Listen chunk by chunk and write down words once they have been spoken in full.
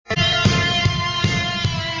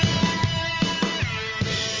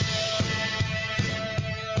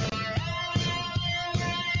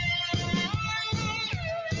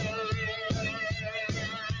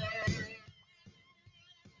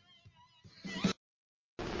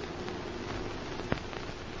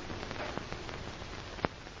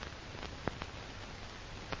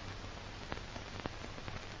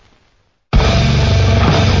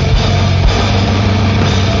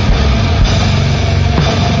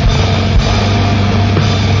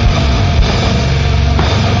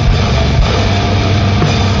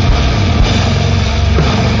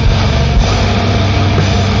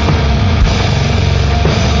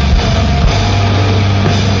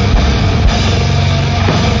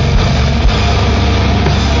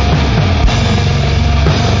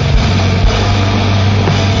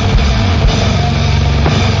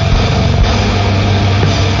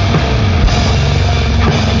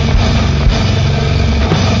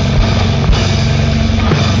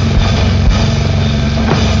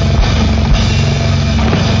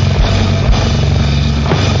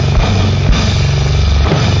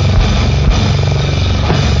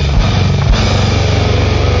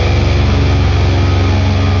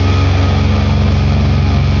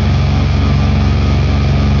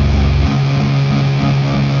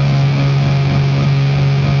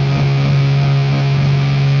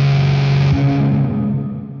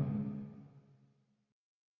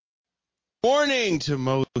Morning to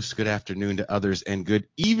most, good afternoon to others, and good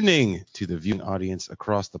evening to the viewing audience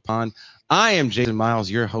across the pond. I am Jason Miles,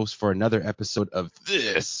 your host for another episode of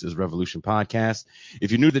This is Revolution Podcast. If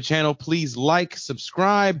you're new to the channel, please like,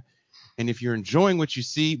 subscribe, and if you're enjoying what you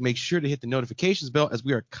see, make sure to hit the notifications bell as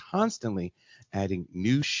we are constantly adding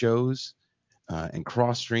new shows and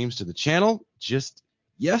cross streams to the channel. Just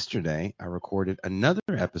yesterday, I recorded another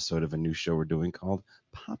episode of a new show we're doing called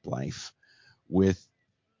Pop Life with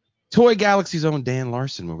Toy Galaxy's own Dan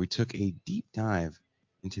Larson, where we took a deep dive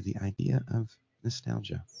into the idea of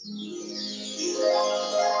nostalgia.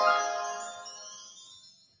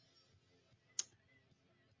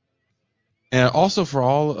 And also for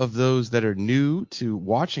all of those that are new to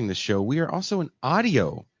watching the show, we are also an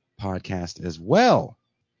audio podcast as well.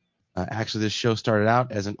 Actually, this show started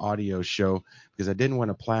out as an audio show because I didn't want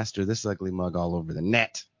to plaster this ugly mug all over the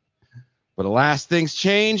net. But alas, things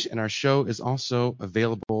change, and our show is also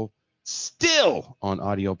available still on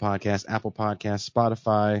audio podcasts, Apple Podcasts,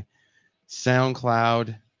 Spotify,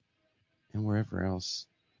 SoundCloud, and wherever else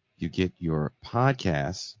you get your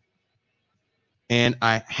podcasts. And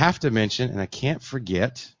I have to mention, and I can't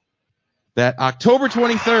forget, that October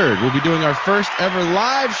 23rd, we'll be doing our first ever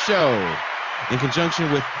live show in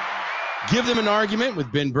conjunction with Give Them an Argument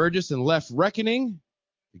with Ben Burgess and Left Reckoning.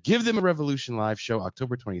 Give Them a Revolution live show,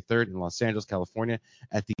 October 23rd in Los Angeles, California,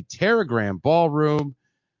 at the Terragram Ballroom.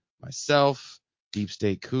 Myself, Deep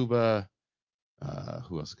State Cuba,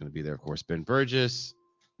 who else is going to be there? Of course, Ben Burgess,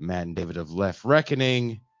 Matt and David of Left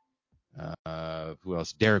Reckoning. Who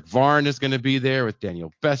else? Derek Varn is going to be there with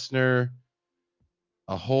Daniel Bessner.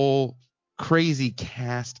 A whole crazy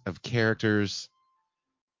cast of characters.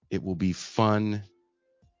 It will be fun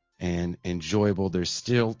and enjoyable. There's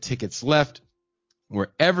still tickets left.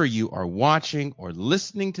 Wherever you are watching or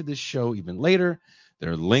listening to this show, even later,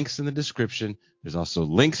 there are links in the description. There's also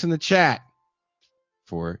links in the chat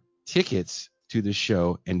for tickets to the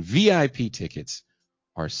show, and VIP tickets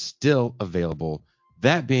are still available.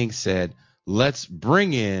 That being said, let's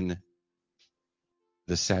bring in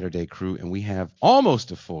the Saturday crew, and we have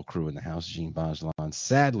almost a full crew in the house. Jean Bajlan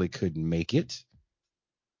sadly couldn't make it,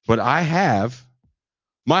 but I have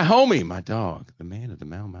my homie, my dog, the man of the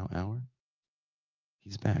Mau Mau Hour.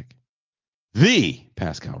 He's back. The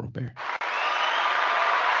Pascal Robert.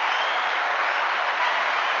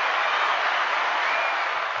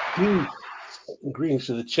 Peace and greetings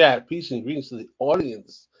to the chat. Peace and greetings to the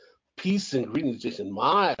audience. Peace and greetings, Jason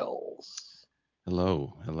Miles.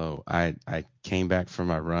 Hello. I came back from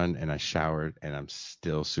my run and I showered and I'm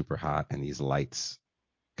still super hot, and these lights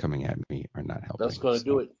coming at me are not helping. That's going to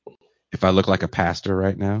do it. If I look like a pastor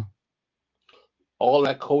right now, all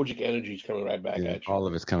that Kojic energy is coming right back at you. All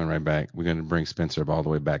of it's coming right back. We're going to bring Spencer all the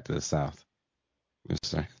way back to the South.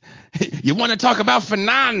 You want to talk about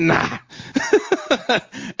phenomena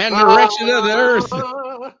and direction of the earth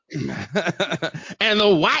and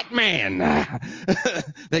the white man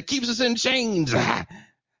that keeps us in chains. Hi.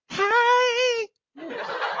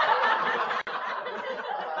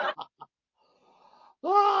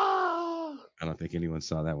 I don't think anyone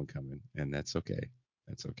saw that one coming, and that's okay.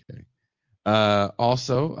 That's okay.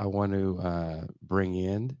 Also, I want to bring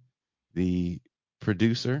in the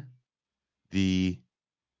producer, the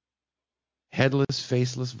headless,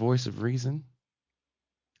 faceless voice of reason,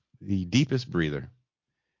 the deepest breather.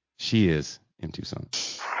 She is M. Tucson.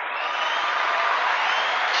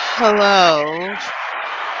 Hello.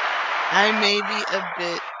 I may be a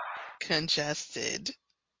bit congested,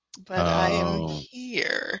 but I am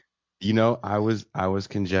here. You know, I was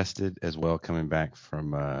congested as well coming back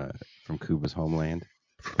from Cuba's homeland,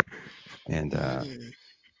 and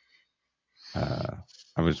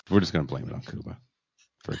we're just gonna blame it on Cuba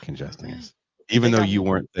for congesting us, even though you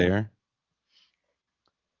weren't there.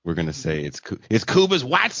 We're gonna say it's Cuba's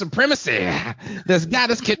white supremacy that's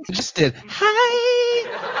got us congested. Hi.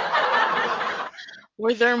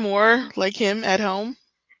 Were there more like him at home?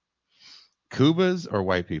 Cubas or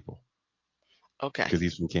white people? Okay. Because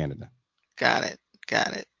he's from Canada. Got it.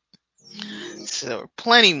 So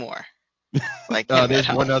plenty more. Like there's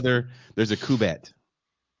one other. There's a Cubette.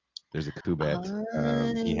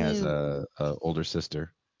 He has a older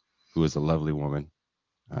sister who is a lovely woman.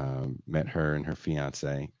 Met her and her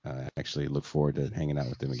fiance. Actually look forward to hanging out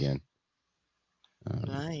with them again.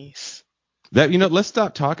 Nice. Let's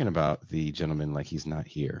stop talking about the gentleman like he's not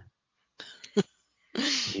here.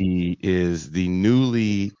 He is the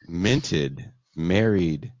newly minted,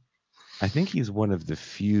 married. I think he's one of the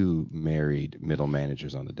few married middle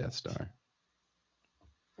managers on the Death Star.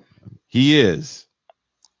 He is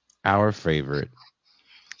our favorite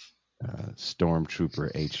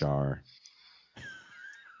Stormtrooper HR.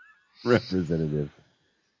 Representative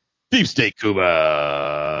Beef Steak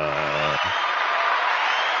Cuba.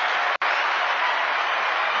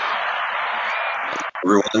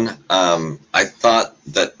 Everyone, I thought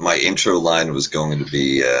that my intro line was going to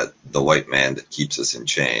be the white man that keeps us in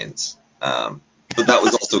chains, but that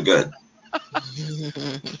was also good.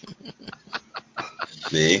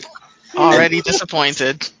 Me. Already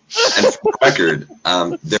disappointed. And for the record,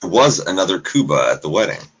 there was another Cuba at the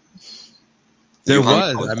wedding. There You hung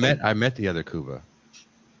was. out with I met the other Cuba.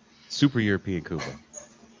 Super European Cuba.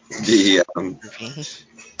 the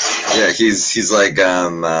yeah, he's like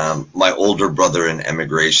my older brother in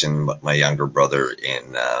emigration, my younger brother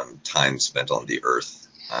in time spent on the earth.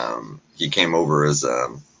 He came over as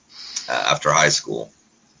after high school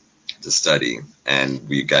to study, and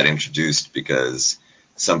we got introduced because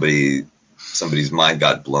somebody's mind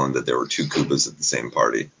got blown that there were two Cubas at the same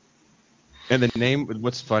party. And the name,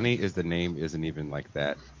 what's funny is the name isn't even like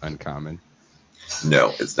that uncommon.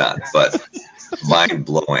 No, it's not, but mind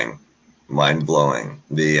blowing.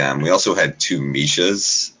 We also had two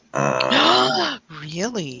Mishas.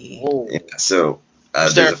 Really? Whoa. Yeah, so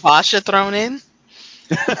Is there a Pasha thrown in?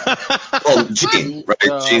 well, Gene,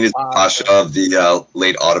 right? Gene is the Pasha of the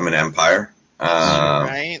late Ottoman Empire.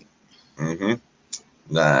 Right.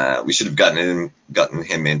 Mm-hmm. We should have gotten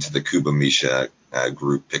him into the Kuba Misha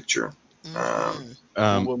group picture.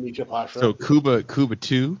 Cuba Misha Pasha. So Cuba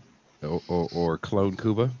 2 or clone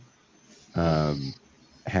Cuba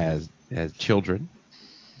has children,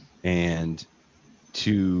 and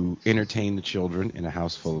to entertain the children in a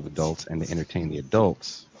house full of adults and to entertain the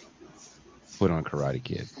adults, put on Karate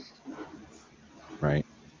Kid, right?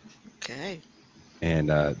 Okay. And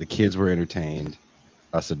the kids were entertained,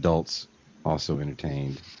 us adults also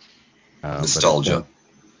entertained. Nostalgia.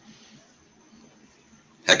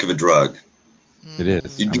 Heck of a drug. It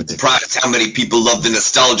is. You'd be surprised how many people love the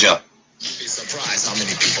nostalgia. You'd be surprised how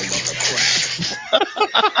many people love the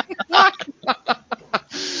crack.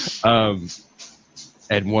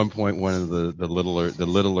 At one point, one of the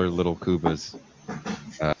littler little Kubas,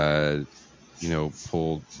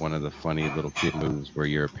 pulled one of the funny little kid moves where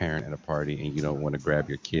you're a parent at a party and you don't want to grab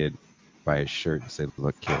your kid by his shirt and say,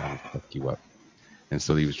 "Look, kid, I'm gonna fuck you up." And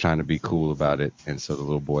so he was trying to be cool about it, and so the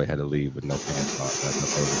little boy had to leave with no pants on. I thought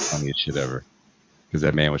that was the funniest shit ever, because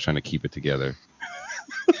that man was trying to keep it together.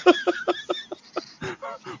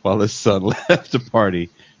 While his son left the party,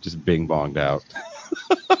 just bing bonged out.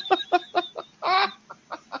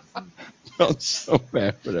 Felt so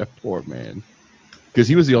bad for that poor man, because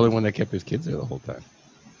he was the only one that kept his kids there the whole time.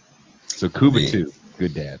 So Cuba 2,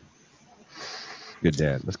 good dad. Good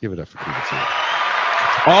dad. Let's give it up for Cuba 2.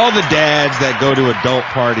 All the dads that go to adult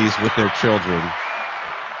parties with their children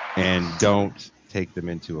and don't take them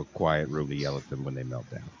into a quiet room to yell at them when they melt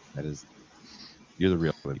down. You're the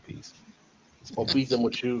real MVPs. Or beat them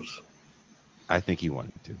with shoes. I think he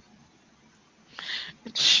wanted to.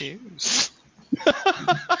 Shoes.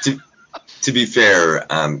 To be fair,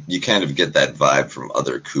 you kind of get that vibe from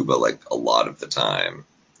other Cuba like a lot of the time.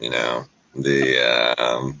 You know,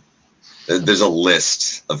 there's a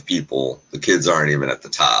list of people. The kids aren't even at the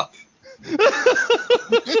top.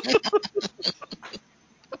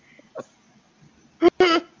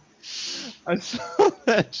 I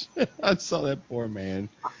saw that poor man,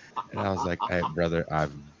 and I was like, "Hey, brother,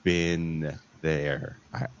 I've been there.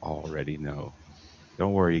 I already know.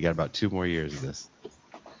 Don't worry, you got about 2 more years of this."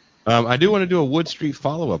 I do want to do a Wood Street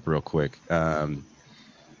follow-up real quick.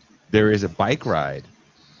 There is a bike ride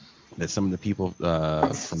that some of the people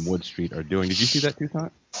from Wood Street are doing. Did you see that,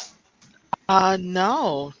 Toussaint?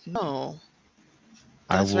 No.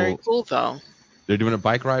 That's very cool, though. They're doing a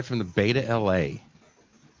bike ride from the Bay to LA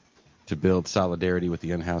to build solidarity with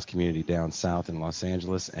the unhoused community down south in Los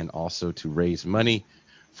Angeles, and also to raise money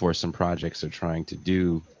for some projects they're trying to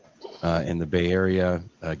do in the Bay Area,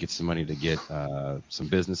 get some money to get some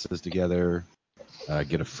businesses together,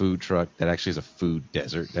 get a food truck. That actually is a food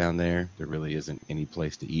desert down there. There really isn't any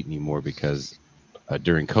place to eat anymore because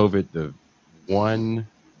during COVID, the one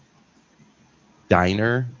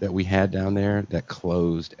diner that we had down there that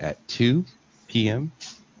closed at 2 p.m.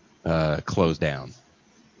 Closed down.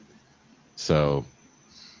 So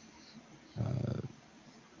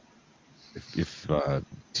if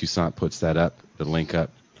Toussaint puts that up, the link up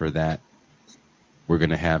for that, we're going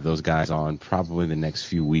to have those guys on probably in the next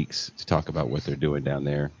few weeks to talk about what they're doing down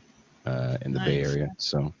there in the Bay Area.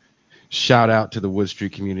 So shout out to the Wood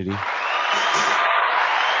Street community.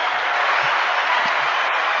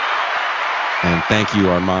 And thank you,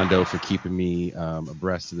 Armando, for keeping me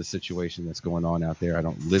abreast of the situation that's going on out there. I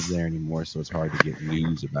don't live there anymore, so it's hard to get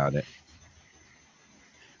news about it.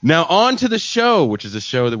 Now on to the show, which is a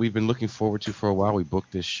show that we've been looking forward to for a while. We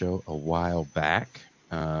booked this show a while back.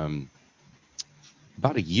 About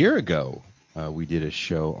a year ago, we did a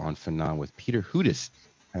show on Fanon with Peter Hudis.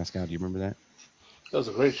 Pascal, do you remember that? That was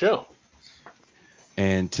a great show.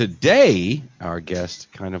 And today, our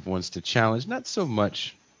guest kind of wants to challenge not so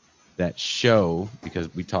much that show,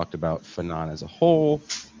 because we talked about Fanon as a whole.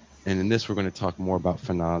 And in this, we're going to talk more about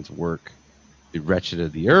Fanon's work, The Wretched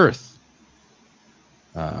of the Earth.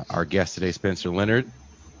 Our guest today, Spencer Leonard,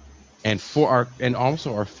 and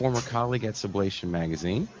also our former colleague at Sublation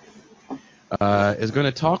Magazine, is going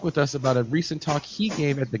to talk with us about a recent talk he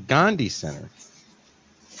gave at the Gandhi Center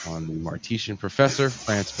on the Martitian professor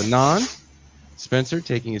Frantz Fanon. Spencer,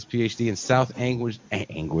 taking his PhD in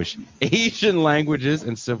Asian languages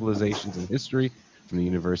and civilizations and history from the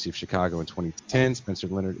University of Chicago in 2010. Spencer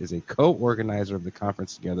Leonard is a co-organizer of the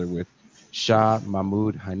conference together with Shah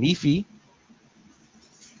Mahmood Hanifi.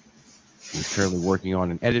 He's currently working on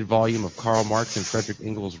an edited volume of Karl Marx and Frederick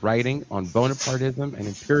Engels' writing on Bonapartism and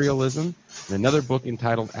imperialism, and another book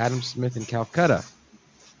entitled Adam Smith in Calcutta.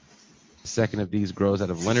 The second of these grows out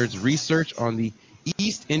of Leonard's research on the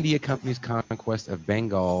East India Company's conquest of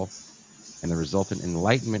Bengal and the resultant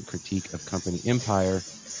Enlightenment critique of company empire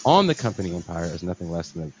on the company empire as nothing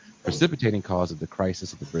less than a precipitating cause of the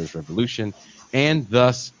crisis of the British Revolution and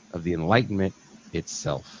thus of the Enlightenment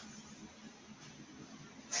itself.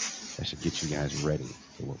 That should get you guys ready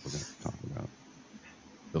for what we're going to talk about.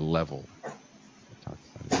 The level we're talking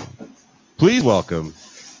about. Please welcome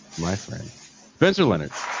my friend, Spencer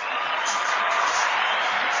Leonard.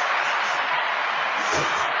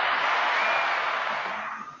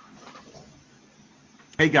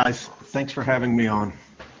 Hey guys, thanks for having me on.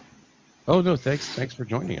 Oh no, thanks for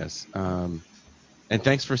joining us. And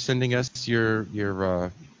thanks for sending us your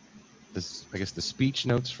the speech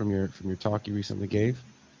notes from your talk you recently gave.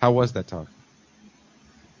 How was that talk?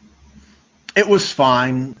 It was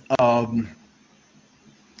fine.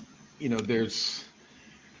 There's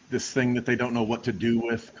this thing that they don't know what to do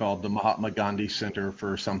with called the Mahatma Gandhi Center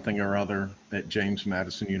for something or other at James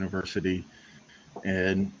Madison University.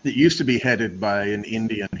 And it used to be headed by an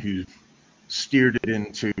Indian who steered it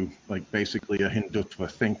into basically a Hindutva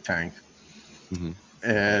think tank. Mm-hmm.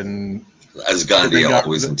 And as Gandhi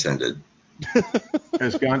always intended.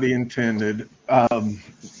 As Gandhi intended.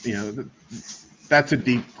 That's a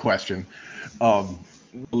deep question. We'll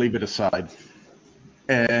leave it aside.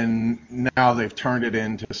 And now they've turned it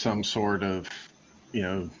into some sort of,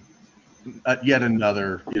 yet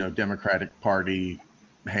another, Democratic Party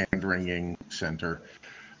hand-wringing center.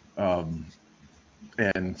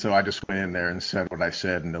 And so I just went in there and said what I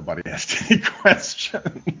said, and nobody asked any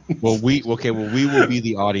questions. Well, we will be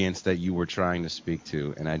the audience that you were trying to speak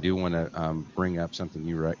to, and I do want to bring up something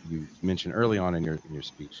you mentioned early on in your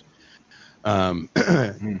speech.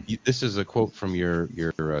 This is a quote from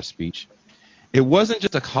your speech. It wasn't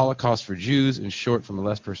just a Holocaust for Jews. In short, from a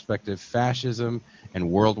left perspective, fascism and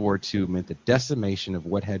World War II meant the decimation of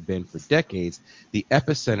what had been for decades the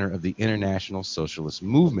epicenter of the international socialist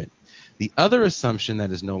movement. The other assumption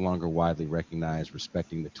that is no longer widely recognized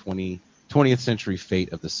respecting the 20th century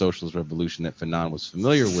fate of the socialist revolution that Fanon was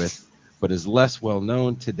familiar with, but is less well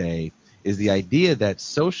known today, is the idea that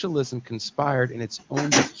socialism conspired in its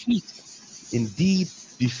own defeat, indeed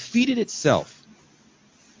defeated itself.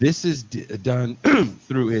 This is done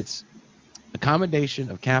through its accommodation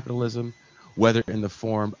of capitalism, whether in the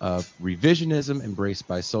form of revisionism embraced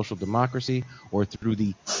by social democracy or through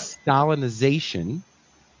the Stalinization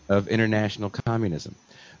of international communism.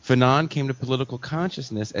 Fanon came to political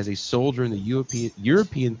consciousness as a soldier in the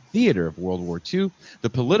European theater of World War II. The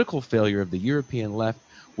political failure of the European left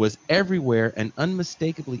was everywhere and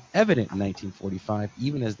unmistakably evident in 1945,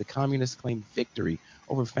 even as the communists claimed victory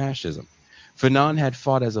over fascism. Fanon had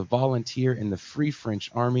fought as a volunteer in the Free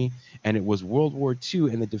French Army, and it was World War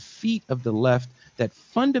II and the defeat of the left that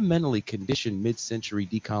fundamentally conditioned mid-century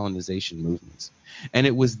decolonization movements. And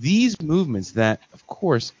it was these movements that, of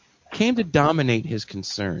course, came to dominate his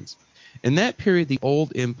concerns. In that period, the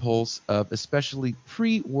old impulse of especially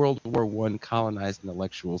pre-World War I colonized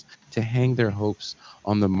intellectuals to hang their hopes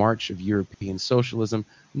on the march of European socialism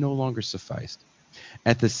no longer sufficed.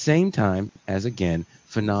 At the same time, as again,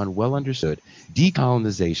 Fanon well understood,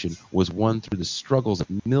 decolonization was won through the struggles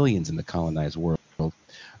of millions in the colonized world.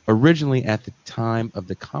 Originally, at the time of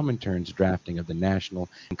the Comintern's drafting of the national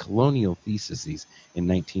and colonial theses in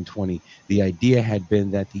 1920, the idea had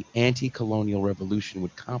been that the anti-colonial revolution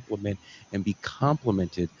would complement and be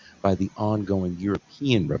complemented by the ongoing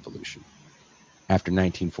European revolution. After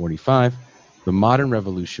 1945, the modern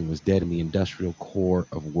revolution was dead in the industrial core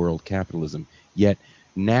of world capitalism, yet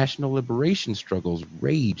national liberation struggles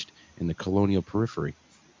raged in the colonial periphery.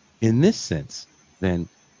 In this sense, then,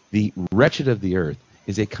 the Wretched of the Earth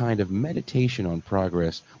is a kind of meditation on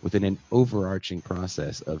progress within an overarching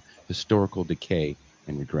process of historical decay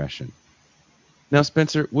and regression. Now,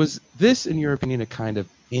 Spencer, was this, in your opinion, a kind of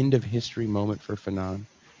end of history moment for Fanon?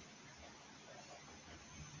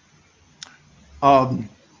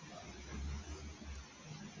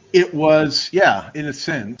 It was, yeah, in a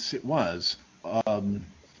sense, it was. I'm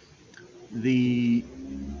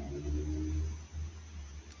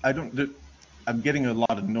getting a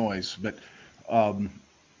lot of noise, but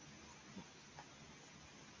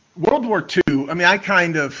World War II, I mean, I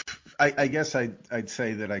guess I'd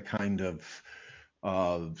say that I kind of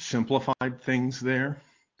simplified things there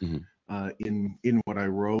in what I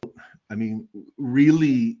wrote. I mean,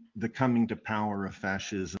 really, the coming to power of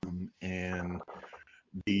fascism and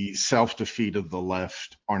the self-defeat of the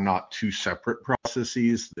left are not two separate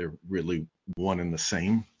processes. They're really one and the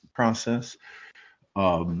same process,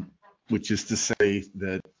 which is to say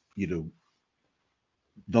that,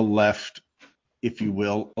 the left, if you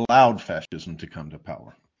will, allowed fascism to come to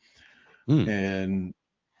power. And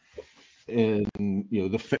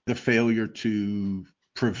the failure to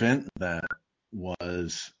prevent that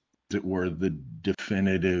was, as it were, the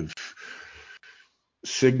definitive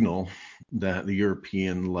signal that the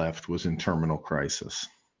European left was in terminal crisis.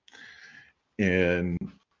 And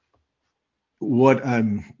what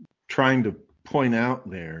I'm trying to point out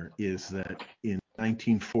there is that in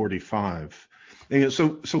 1945, so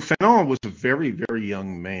Fanon was a very, very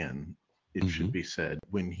young man, it should be said,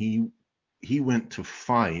 when he went to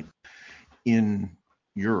fight in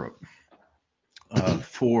Europe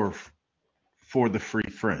for the Free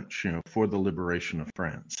French, for the liberation of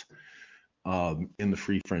France, in the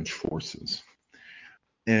Free French forces.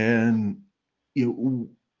 And in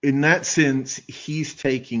that sense, he's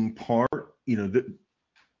taking part.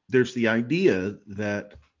 There's the idea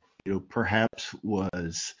that perhaps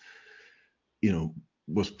was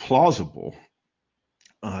plausible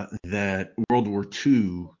that World War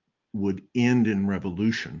II would end in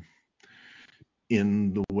revolution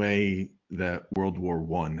in the way that World War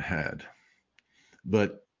I had.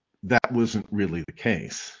 But that wasn't really the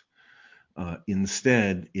case.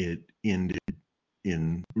 Instead, it ended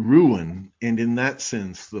in ruin, and in that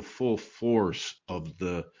sense, the full force of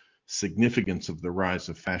the significance of the rise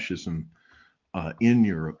of fascism in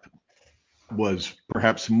Europe was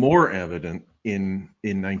perhaps more evident in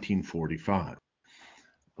 1945.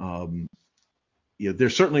 There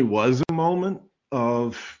certainly was a moment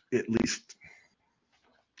of at least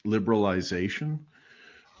liberalization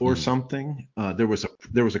or something. There was a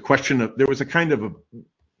kind of a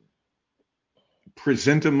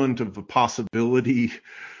presentiment of a possibility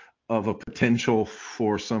of a potential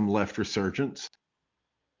for some left resurgence.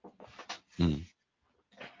 Oh,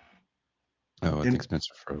 I think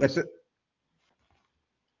Spencer froze.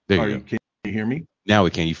 There you go. Can you hear me? Now we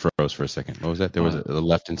can. You froze for a second. What was that? There was a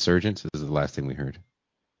left insurgence. This is the last thing we heard.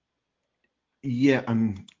 Yeah,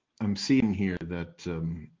 I'm seeing here that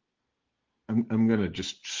I'm going to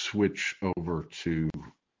just switch over to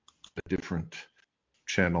a different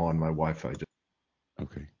channel on my Wi-Fi.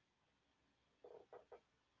 Okay.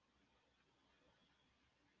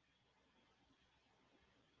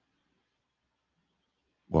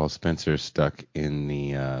 While Spencer's stuck in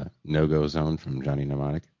the no-go zone from Johnny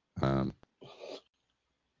Mnemonic,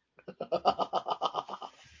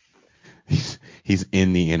 he's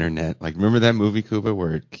in the internet. Like, remember that movie, Kuba,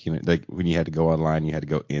 where like when you had to go online, you had to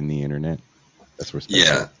go in the internet? That's where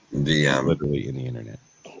Spencer literally in the internet.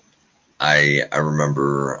 I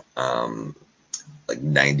remember like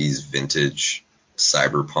 90s vintage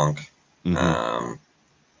cyberpunk.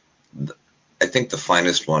 I think the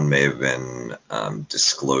finest one may have been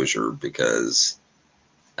Disclosure, because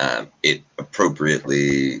it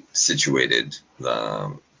appropriately situated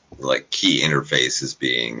the key interface as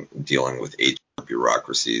being dealing with HR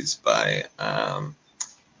bureaucracies by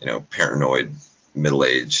paranoid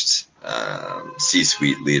middle-aged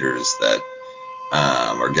C-suite leaders that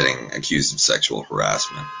are getting accused of sexual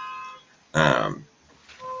harassment.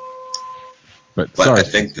 But I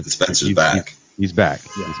think that Spencer's back. He's back.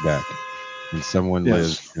 Yeah. He's back. And someone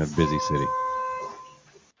lives in a busy city.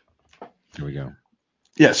 Here we go.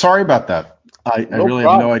 Yeah, sorry about that. I really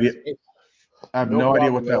have no idea. I have no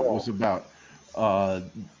idea what that was about.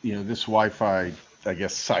 This Wi-Fi, I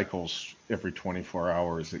guess, cycles every 24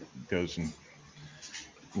 hours. It goes and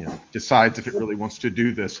decides if it really wants to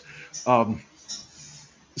do this. So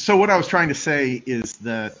what I was trying to say is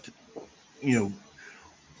that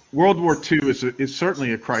World War II is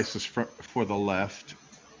certainly a crisis for the left.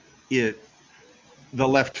 It the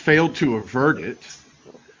left failed to avert it,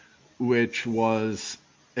 which was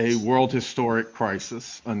a world historic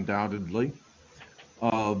crisis, undoubtedly.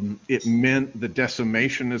 It meant the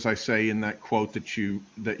decimation, as I say in that quote that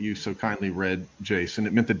you so kindly read, Jason.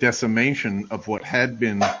 It meant the decimation of what had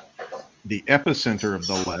been the epicenter of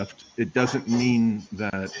the left. It doesn't mean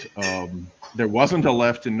that there wasn't a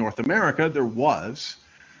left in North America. There was,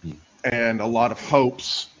 and a lot of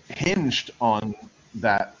hopes hinged on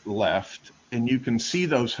that left, and you can see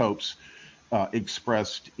those hopes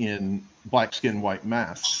expressed in Black Skin, White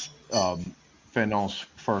Masks, Fanon's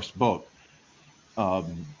first book,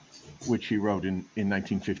 which he wrote in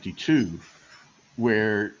 1952,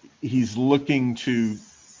 where he's looking to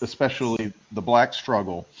especially the black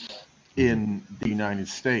struggle in the United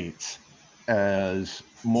States as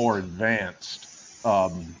more advanced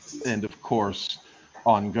and, of course,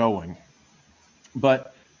 ongoing.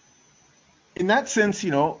 But in that sense,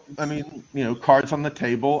 cards on the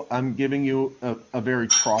table, I'm giving you a very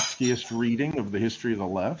Trotskyist reading of the history of the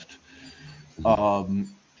left. I'm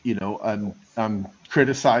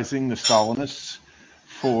criticizing the Stalinists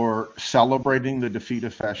for celebrating the defeat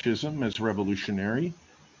of fascism as revolutionary.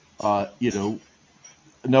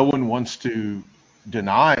 No one wants to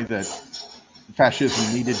deny that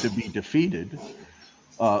fascism needed to be defeated,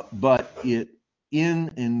 but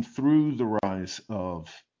in and through the rise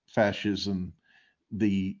of fascism,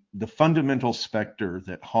 the fundamental specter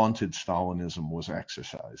that haunted Stalinism was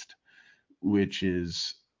exercised, which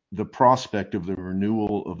is the prospect of the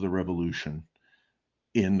renewal of the revolution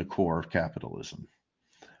in the core of capitalism.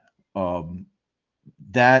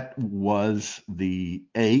 That was the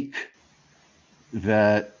ache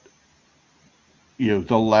that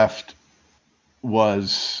the left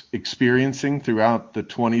was experiencing throughout the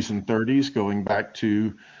 20s and 30s, going back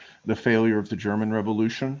to the failure of the German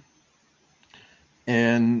Revolution.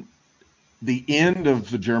 And the end of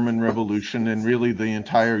the German Revolution, and really the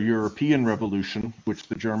entire European Revolution, which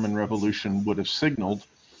the German Revolution would have signaled,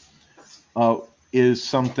 is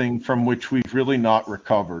something from which we've really not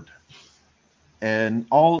recovered. And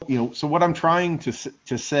so what I'm trying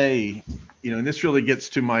to say, and this really gets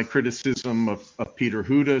to my criticism of Peter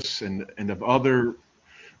Hudis and of other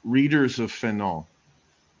readers of Fanon,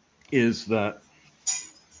 is that,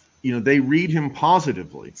 they read him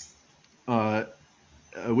positively,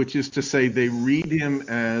 which is to say they read him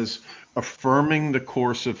as affirming the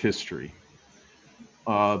course of history.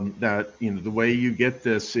 That, the way you get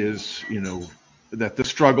this is, that the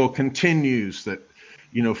struggle continues, that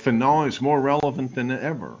Fanon is more relevant than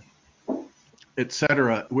ever,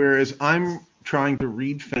 etc. Whereas I'm trying to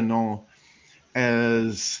read Fanon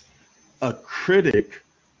as a critic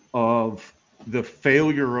of the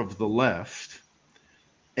failure of the left,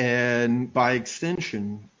 and by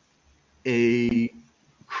extension, a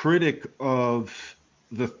critic of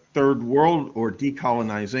the Third World or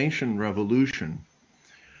decolonization revolution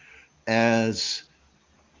as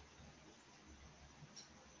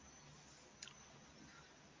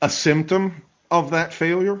a symptom of that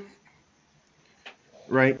failure,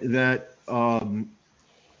 right? That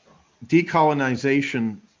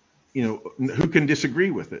decolonization, who can disagree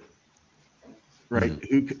with it, right?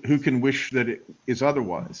 Who can wish that it is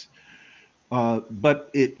otherwise?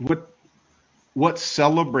 But what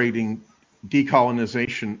celebrating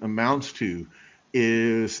decolonization amounts to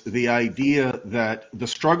is the idea that the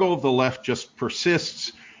struggle of the left just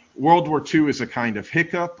persists. World War II is a kind of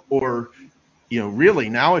hiccup, or really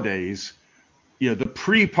nowadays, the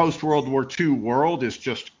pre-post World War II world is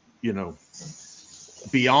just,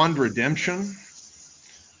 beyond redemption.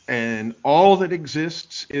 And all that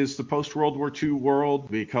exists is the post-World War II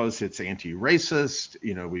world because it's anti-racist.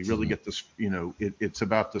 We really get this, it's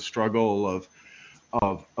about the struggle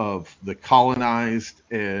of the colonized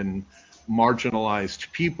and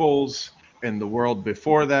marginalized peoples. And the world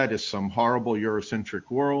before that is some horrible Eurocentric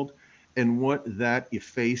world. And what that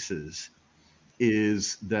effaces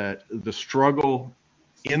is that the struggle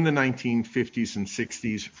in the 1950s and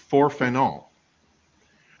 60s for Fanon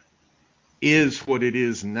is what it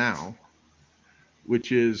is now,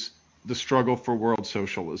 which is the struggle for world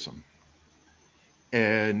socialism.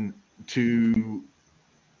 And to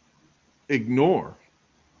ignore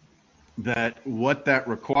that what that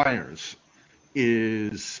requires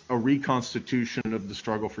is a reconstitution of the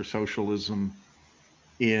struggle for socialism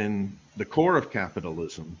in the core of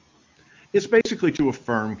capitalism. It's basically to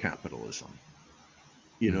affirm capitalism.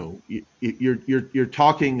 You're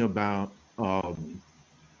talking about,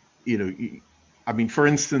 for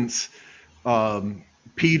instance,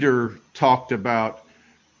 Peter talked about,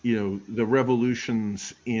 the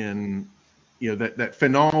revolutions in, that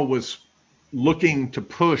Fanon was looking to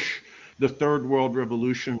push the Third World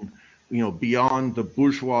Revolution, beyond the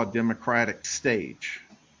bourgeois democratic stage.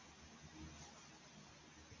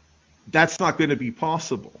 That's not going to be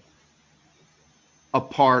possible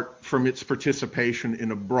apart from its participation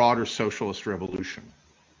in a broader socialist revolution.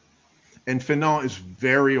 And Fanon is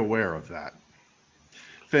very aware of that.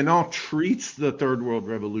 Fanon treats the Third World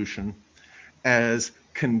Revolution as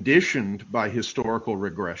conditioned by historical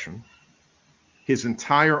regression. His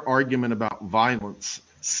entire argument about violence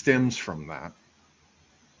stems from that.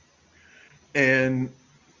 And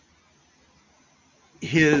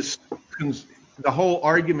the whole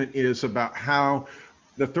argument is about how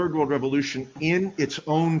the Third World Revolution, in its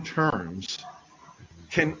own terms,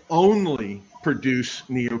 can only produce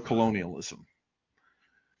neocolonialism.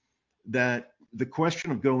 That the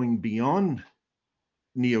question of going beyond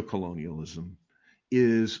neocolonialism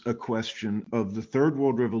is a question of the Third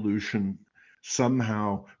World Revolution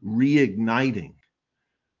somehow reigniting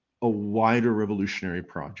a wider revolutionary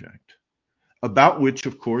project, about which,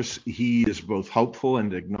 of course, he is both hopeful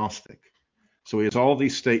and agnostic. So he has all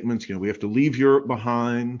these statements, we have to leave Europe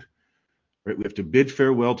behind, right? We have to bid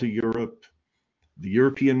farewell to Europe. The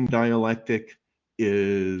European dialectic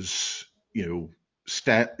is,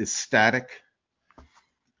 static.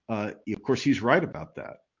 Of course, he's right about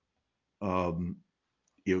that.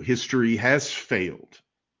 History has failed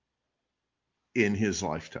in his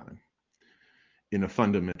lifetime in a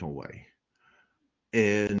fundamental way.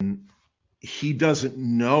 And he doesn't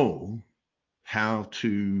know how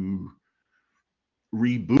to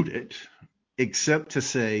reboot it, except to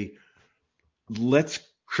say, let's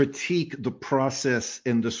critique the process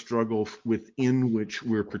and the struggle within which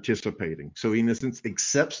we're participating. So he, in essence,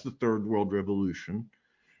 accepts the Third World Revolution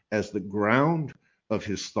as the ground of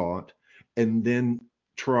his thought, and then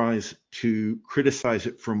tries to criticize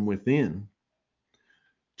it from within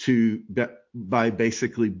by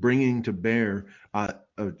basically bringing to bear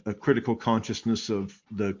a critical consciousness of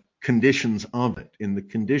the conditions of it. And the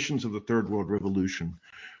conditions of the Third World Revolution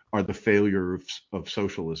are the failure of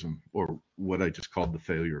socialism, or what I just called the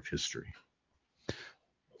failure of history.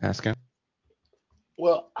 Pascal?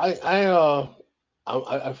 Well, I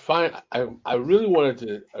really wanted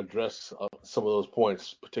to address some of those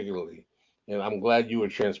points particularly, and I'm glad you were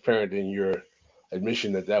transparent in your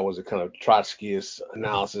admission that was a kind of Trotskyist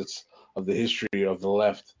analysis of the history of the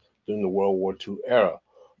left during the World War II era.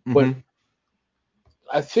 Mm-hmm. But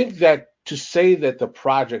I think that to say that the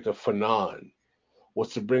project of Fanon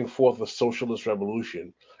was to bring forth a socialist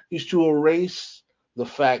revolution is to erase the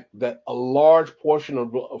fact that a large portion of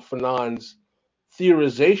Fanon's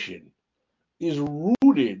theorization is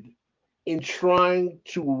rooted in trying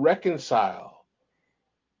to reconcile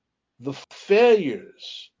the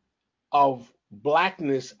failures of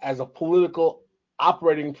blackness as a political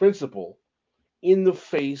operating principle in the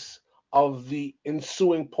face of the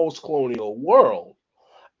ensuing post-colonial world.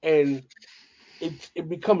 And it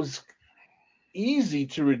becomes easy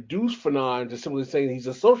to reduce Fanon to simply saying he's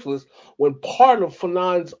a socialist, when part of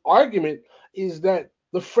Fanon's argument is that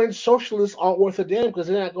the French socialists aren't worth a damn because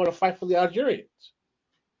they're not going to fight for the Algerians.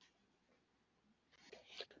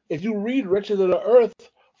 If you read Wretched of the Earth,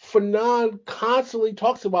 Fanon constantly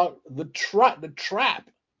talks about the trap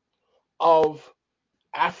of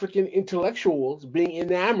African intellectuals being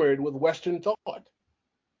enamored with Western thought.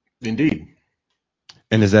 Indeed.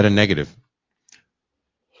 And is that a negative?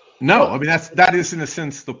 No, I mean that is in a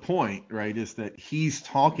sense the point, right? Is that he's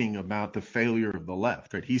talking about the failure of the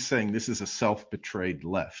left, right? He's saying this is a self-betrayed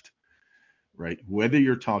left, right? Whether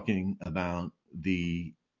you're talking about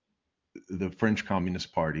the French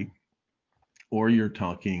Communist Party or you're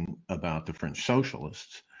talking about the French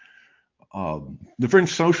socialists, the French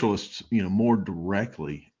socialists, more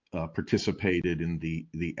directly participated in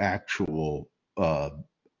the actual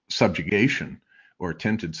subjugation or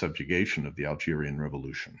attempted subjugation of the Algerian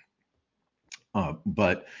Revolution.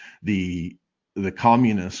 But the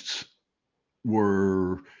communists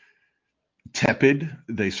were tepid.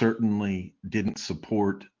 They certainly didn't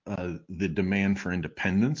support the demand for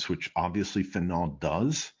independence, which obviously Fanon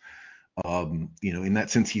does. In that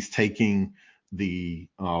sense, he's taking the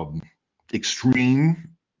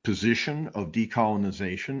extreme position of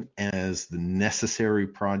decolonization as the necessary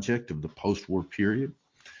project of the post-war period.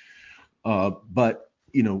 But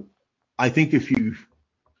I think if you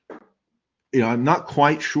I'm not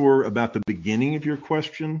quite sure about the beginning of your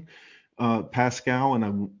question, Pascal,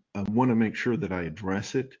 and I want to make sure that I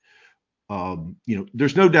address it.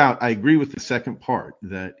 There's no doubt I agree with the second part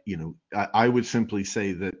that, I would simply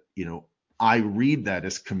say that, I read that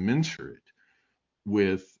as commensurate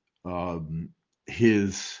with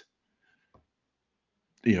his,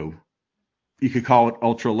 You could call it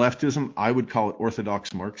ultra-leftism. I would call it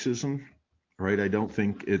orthodox Marxism, right? I don't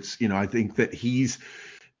think it's, I think that he's,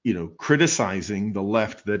 criticizing the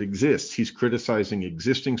left that exists. He's criticizing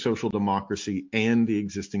existing social democracy and the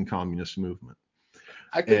existing communist movement.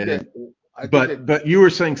 But you were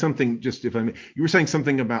saying something, just if I may, you were saying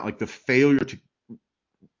something about like the failure to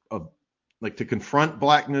confront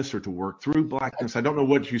blackness or to work through blackness. I don't know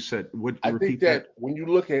what you said. I think that when you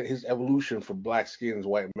look at his evolution from black skins,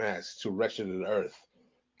 white masks to wretched in earth,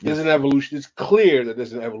 there's an evolution. It's clear that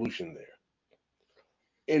there's an evolution there.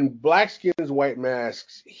 In black skins, white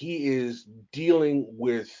masks, he is dealing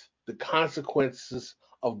with the consequences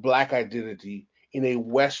of black identity in a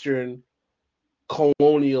Western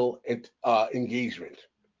colonial engagement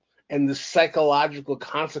and the psychological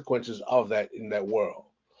consequences of that in that world.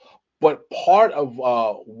 But part of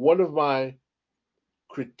one of my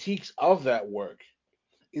critiques of that work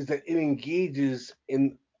is that it engages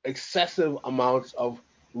in excessive amounts of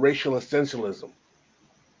racial essentialism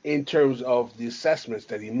in terms of the assessments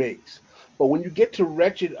that he makes. But when you get to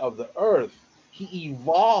Wretched of the Earth, he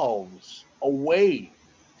evolves away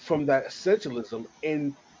from that essentialism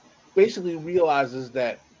and basically realizes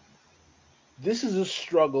that this is a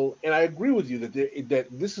struggle, and I agree with you that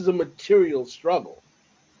this is a material struggle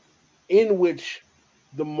in which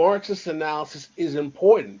the Marxist analysis is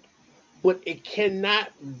important, but it cannot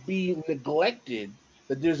be neglected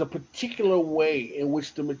that there's a particular way in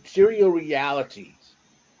which the material realities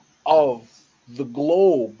of the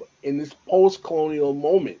globe in this post-colonial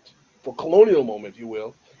moment, for colonial moment, if you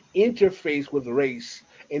will, interface with race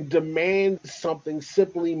and demand something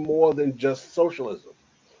simply more than just socialism.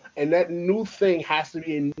 And that new thing has to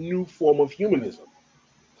be a new form of humanism.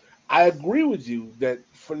 I agree with you that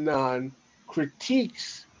Fanon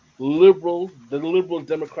critiques the liberal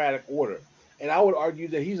democratic order, and I would argue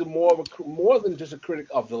that he's more than just a critic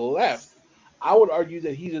of the left. I would argue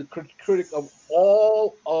that he's a critic of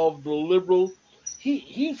all of the liberal.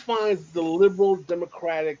 He finds the liberal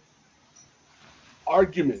democratic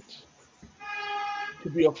argument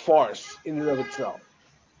to be a farce in and of itself,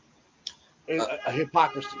 and a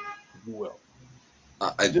hypocrisy, if you will.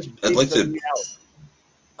 I'd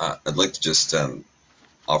like to just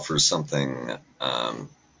offer something a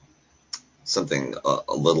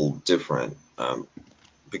little different,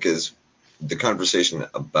 because the conversation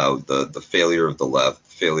about the failure of the left,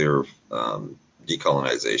 failure of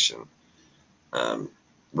decolonization,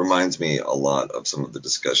 reminds me a lot of some of the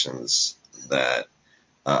discussions that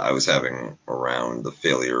I was having around the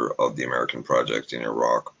failure of the American project in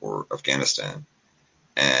Iraq or Afghanistan.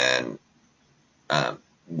 And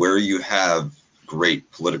where you have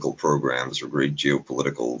great political programs or great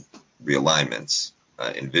geopolitical realignments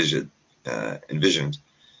envisioned,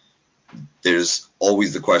 there's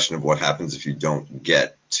always the question of what happens if you don't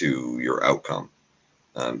get to your outcome.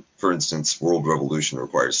 For instance, world revolution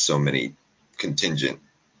requires so many contingent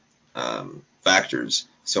factors,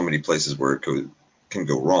 so many places where it can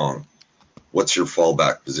go wrong. What's your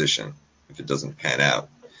fallback position if it doesn't pan out?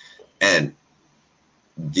 And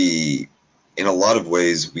in a lot of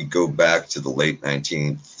ways, we go back to the late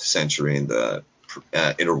 19th century and the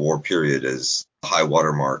interwar period as high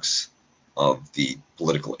watermarks of the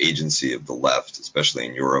political agency of the left, especially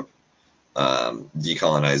in Europe.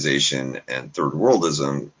 Decolonization and third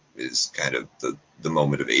worldism is kind of the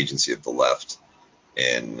moment of agency of the left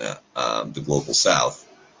in the global south.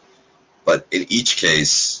 But in each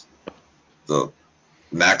case, the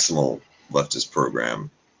maximal leftist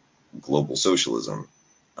program, global socialism,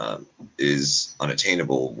 is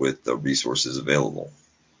unattainable with the resources available.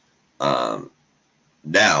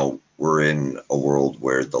 Now we're in a world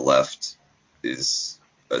where the left is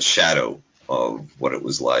a shadow of what it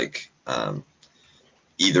was like,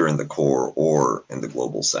 either in the core or in the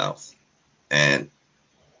global south. And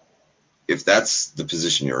if that's the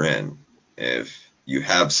position you're in, if you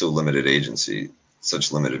have so limited agency,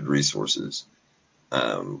 such limited resources,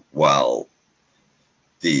 while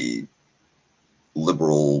the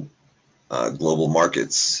liberal global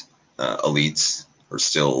markets elites are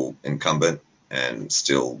still incumbent and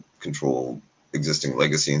still control existing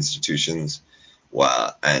legacy institutions,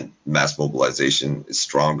 and mass mobilization is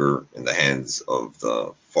stronger in the hands of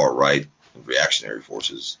the far right and reactionary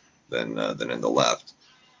forces than in the left.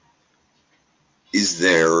 Is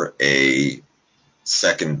there a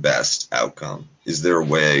second best outcome? Is there a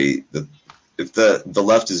way that if the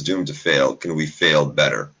left is doomed to fail, can we fail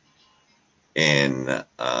better in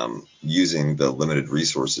using the limited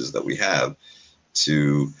resources that we have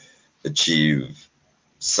to achieve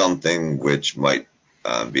something which might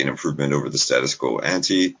be an improvement over the status quo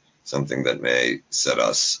ante, something that may set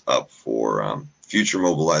us up for future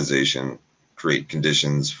mobilization, create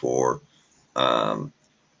conditions for a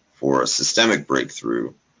systemic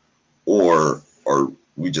breakthrough, or are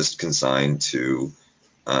we just consigned to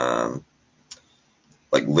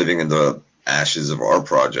like living in the ashes of our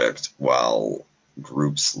project, while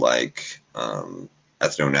groups like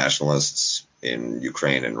ethno-nationalists in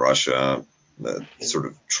Ukraine and Russia, the sort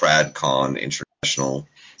of TradCon International,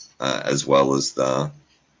 as well as the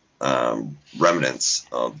remnants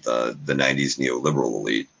of the 90s neoliberal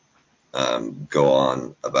elite, go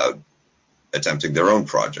on about attempting their own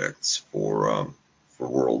projects for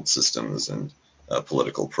world systems and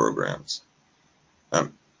political programs.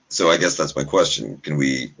 So I guess that's my question. Can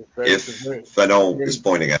we, if Fanon is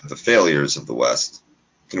pointing at the failures of the West,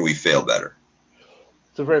 can we fail better?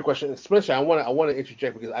 It's a very question. Especially, I want to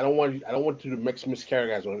interject because I don't want you to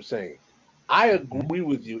mischaracterize what I'm saying. I agree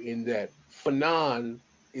with you in that Fanon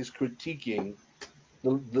is critiquing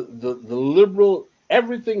the liberal,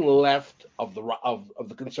 everything left of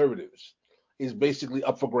the conservatives is basically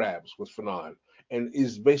up for grabs with Fanon, and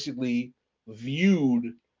is basically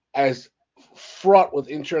viewed as fraught with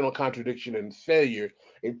internal contradiction and failure,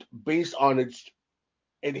 based on its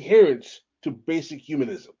adherence to basic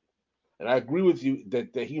humanism. And I agree with you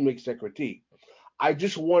that he makes that critique. I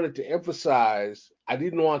just wanted to emphasize, I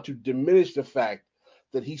didn't want to diminish the fact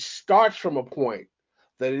that he starts from a point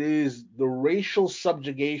that it is the racial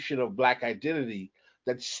subjugation of Black identity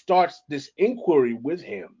that starts this inquiry with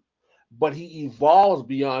him. But he evolves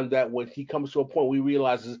beyond that when he comes to a point where he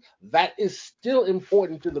realizes that is still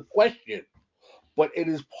important to the question, but it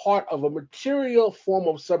is part of a material form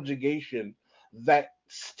of subjugation that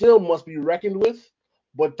still must be reckoned with.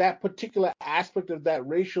 But that particular aspect of that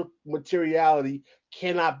racial materiality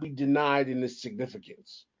cannot be denied in its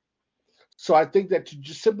significance. So I think that to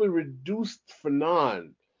just simply reduce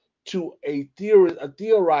Fanon to a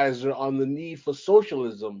theorizer on the need for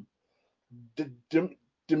socialism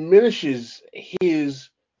diminishes his,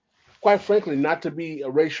 quite frankly, not to be a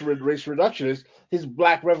race reductionist, his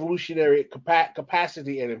Black revolutionary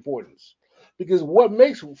capacity and importance. Because what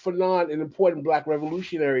makes Fanon an important Black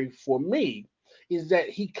revolutionary for me is that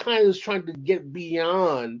he kind of is trying to get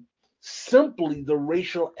beyond simply the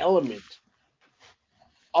racial element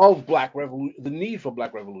of the need for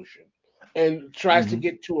Black revolution, and tries to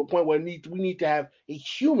get to a point where we need to have a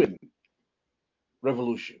human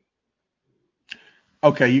revolution.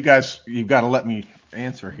 Okay, you guys, you've got to let me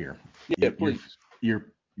answer here. Yeah, please.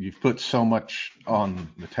 You've put so much on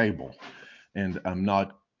the table, and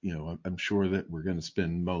I'm sure that we're going to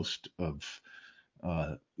spend most of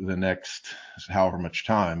the next however much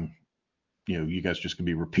time, you guys just going to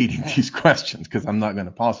be repeating these questions, because I'm not going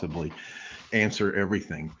to possibly answer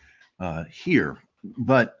everything here.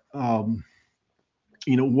 But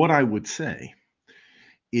what I would say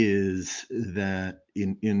is that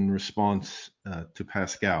in response to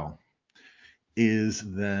Pascal, is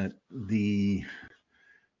that the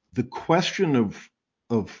question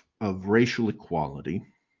of racial equality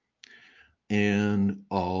and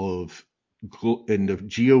of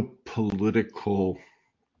geopolitical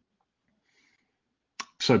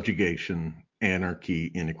subjugation,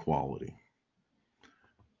 anarchy, inequality,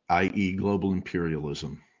 i.e. global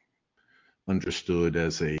imperialism, understood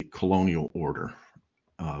as a colonial order.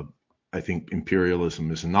 I think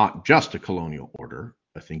imperialism is not just a colonial order.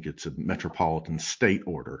 I think it's a metropolitan state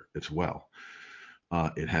order as well.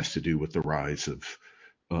 It has to do with the rise of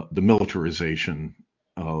the militarization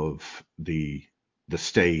of the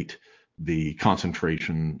state, the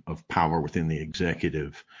concentration of power within the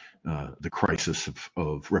executive, the crisis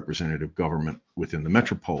of representative government within the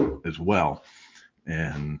metropole as well.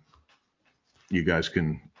 And you guys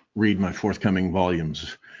can read my forthcoming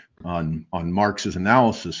volumes on Marx's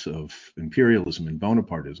analysis of imperialism and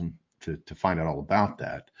Bonapartism to find out all about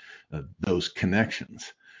that, those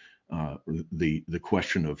connections, the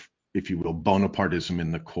question of, if you will, Bonapartism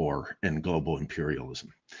in the core and global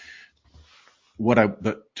imperialism.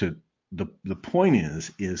 The point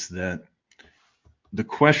is that the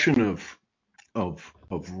question of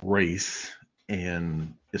race,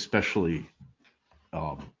 and especially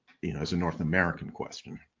as a North American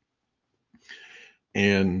question,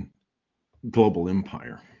 and global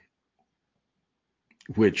empire,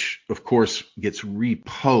 which of course gets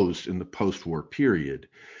reposed in the post-war period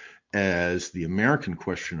as the American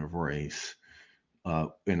question of race,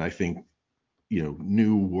 and I think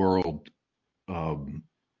New World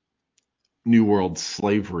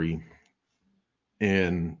slavery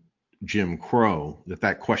and Jim Crow,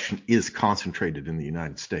 that question is concentrated in the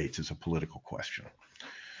United States as a political question.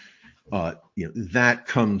 That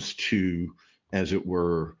comes to, as it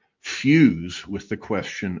were, fuse with the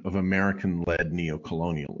question of American-led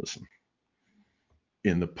neocolonialism.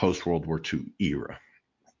 in the post-World War II era,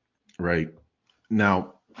 right?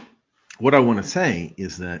 Now, what I want to say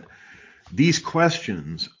is that these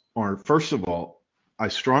questions are, first of all, I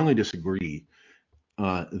strongly disagree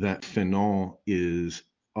that Fanon is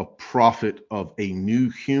a prophet of a new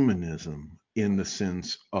humanism in the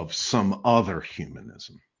sense of some other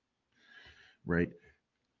humanism, right?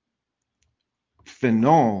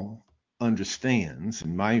 Fanon understands,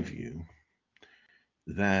 in my view,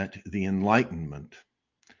 that the Enlightenment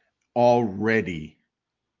already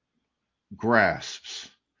grasps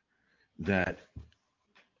that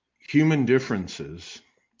human differences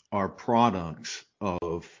are products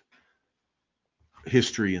of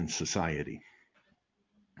history and society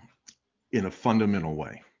in a fundamental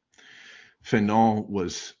way. Fanon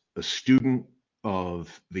was a student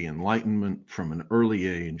of the Enlightenment from an early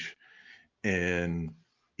age, and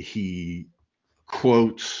he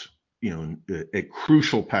quotes, at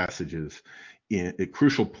crucial passages, at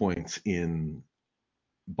crucial points in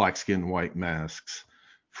Black Skin, White Masks,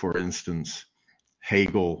 for instance,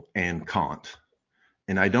 Hegel and Kant.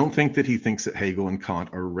 And I don't think that he thinks that Hegel and Kant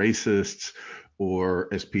are racists, or,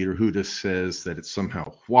 as Peter Hudis says, that it's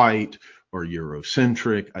somehow white or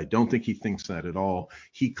Eurocentric. I don't think he thinks that at all.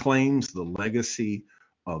 He claims the legacy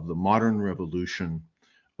of the modern revolution,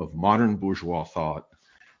 of modern bourgeois thought,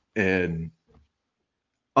 and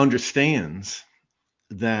understands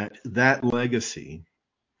that that legacy,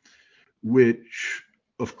 which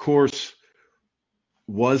of course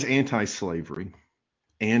was anti-slavery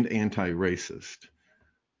and anti-racist,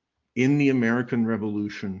 in the American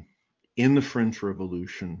Revolution, in the French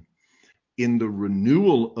Revolution, in the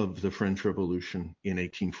renewal of the French Revolution in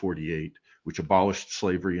 1848, which abolished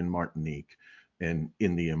slavery in Martinique and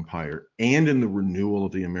in the Empire, and in the renewal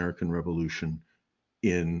of the American Revolution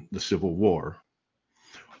in the Civil War.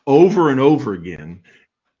 Over and over again,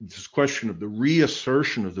 this question of the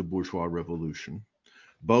reassertion of the bourgeois revolution,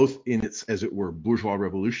 both in its, as it were, bourgeois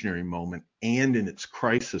revolutionary moment and in its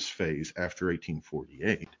crisis phase after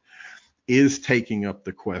 1848, is taking up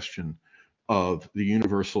the question of the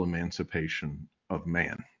universal emancipation of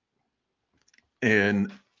man.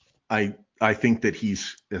 And I think that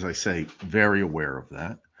he's, as I say, very aware of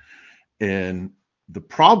that. And the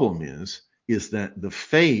problem is that the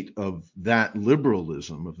fate of that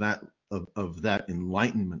liberalism, of that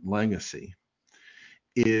Enlightenment legacy,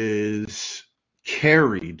 is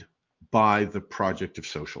carried by the project of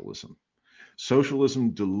socialism.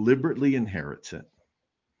 Socialism deliberately inherits it,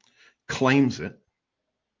 claims it,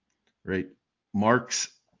 right? Marx,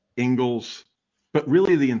 Engels, but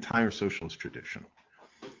really the entire socialist tradition,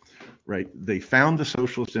 right? They found the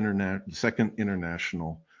Socialist Second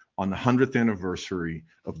International on the 100th anniversary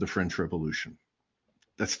of the French Revolution.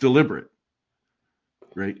 That's deliberate,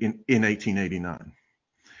 right? In 1889.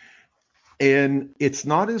 And it's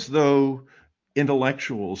not as though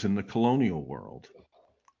intellectuals in the colonial world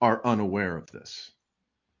are unaware of this,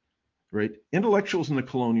 right? Intellectuals in the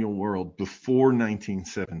colonial world before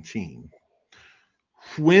 1917,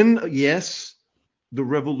 when, yes, the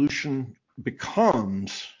revolution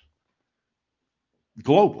becomes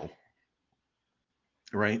global,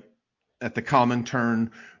 right? At the Comintern,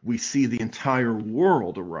 we see the entire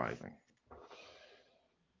world arriving,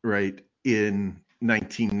 right? In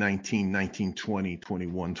 1919, 1920,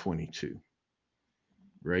 21, 22,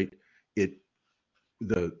 right?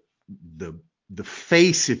 The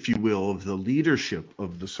face, if you will, of the leadership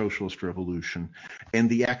of the socialist revolution and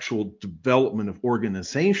the actual development of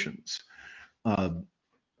organizations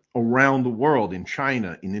around the world, in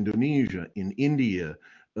China, in Indonesia, in India,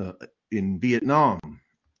 in Vietnam,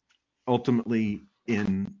 ultimately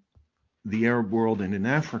in the Arab world and in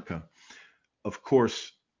Africa. Of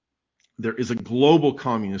course, there is a global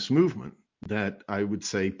communist movement that I would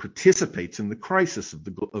say participates in the crisis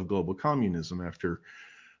of global communism after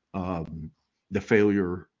the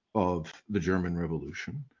failure of the German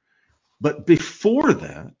Revolution. But before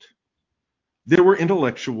that, there were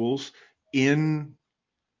intellectuals in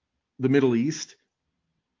the Middle East.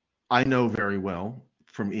 I know very well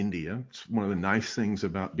from India. It's one of the nice things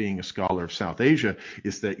about being a scholar of South Asia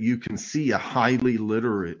is that you can see a highly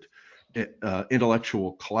literate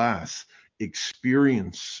intellectual class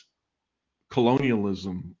experience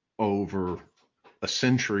colonialism over a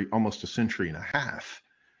century, almost a century and a half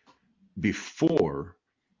before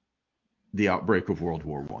the outbreak of World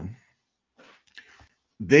War I.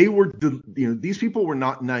 They were, these people were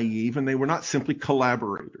not naive, and they were not simply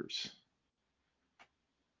collaborators,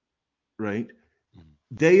 right?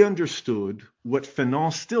 They understood what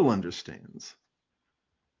Fanon still understands,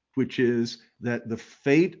 which is that the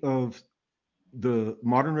fate of the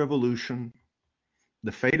modern revolution,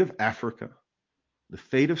 the fate of Africa, the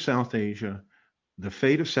fate of South Asia, the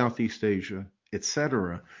fate of Southeast Asia,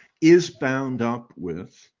 etc., is bound up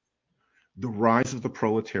with the rise of the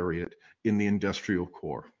proletariat in the industrial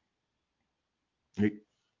core.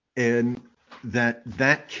 And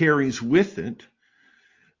that carries with it,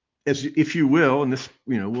 as if you will, and this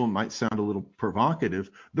might sound a little provocative,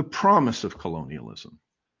 the promise of colonialism.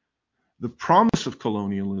 The promise of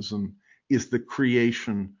colonialism is the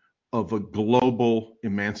creation of a global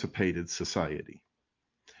emancipated society.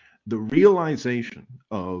 The realization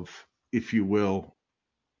of, if you will,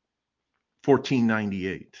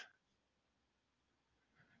 1498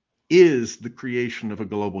 is the creation of a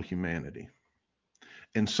global humanity.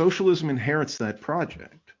 And socialism inherits that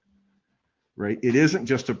project, right? It isn't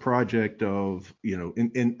just a project of,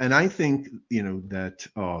 and I think, that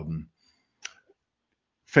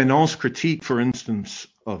Fanon's critique, for instance,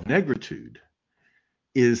 of negritude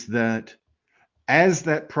is that as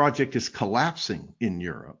that project is collapsing in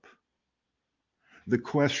Europe, the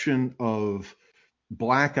question of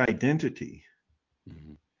Black identity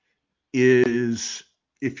is,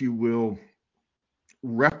 if you will,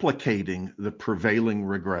 replicating the prevailing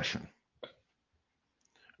regression,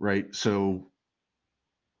 right? So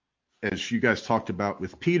as you guys talked about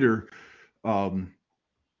with Peter, Senghor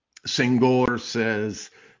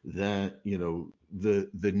says that, the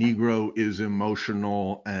Negro is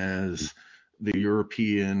emotional as the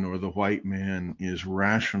European or the white man is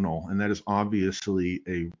rational. And that is obviously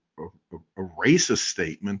a racist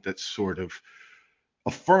statement that's sort of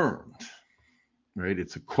affirmed, right?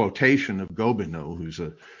 It's a quotation of Gobineau, who's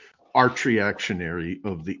an arch reactionary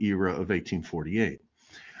of the era of 1848.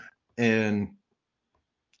 And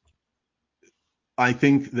I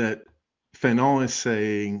think that Fanon is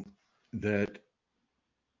saying that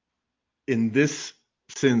in this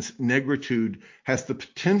sense, negritude has the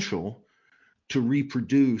potential to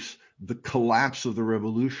reproduce the collapse of the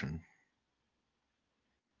revolution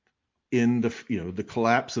in the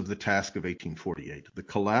collapse of the task of 1848, the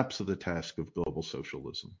collapse of the task of global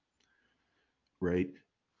socialism, right?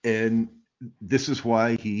 And this is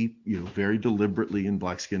why he, very deliberately in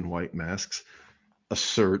Black Skin, White Masks,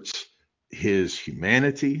 asserts his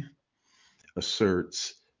humanity,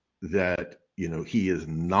 asserts that, he is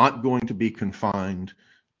not going to be confined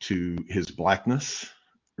to his Blackness,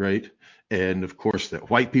 right? And of course,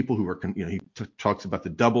 that white people who are, he talks about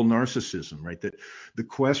the double narcissism, right? That the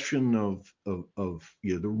question of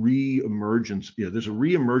the re-emergence, there's a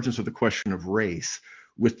re-emergence of the question of race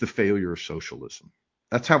with the failure of socialism.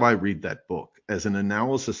 That's how I read that book, as an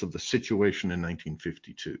analysis of the situation in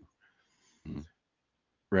 1952.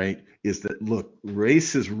 Right? Is that, look,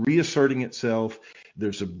 race is reasserting itself.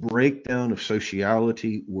 There's a breakdown of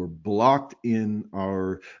sociality. We're blocked in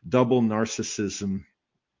our double narcissism.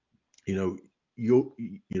 You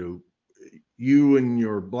and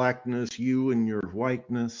your Blackness, you and your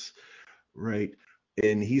whiteness, right?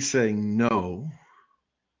 And he's saying, no,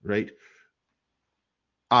 right?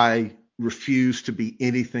 I refuse to be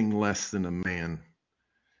anything less than a man,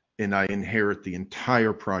 and I inherit the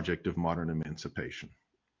entire project of modern emancipation.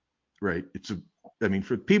 Right.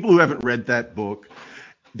 For people who haven't read that book,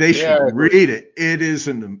 they should read it. It is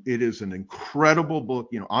an incredible book.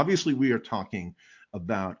 Obviously we are talking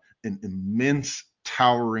about an immense,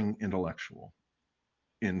 towering intellectual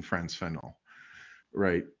in Frantz Fanon,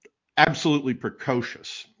 right? Absolutely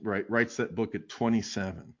precocious, right? Writes that book at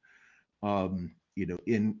 27. And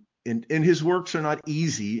his works are not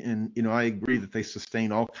easy. And, I agree that they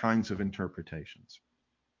sustain all kinds of interpretations.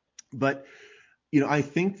 But I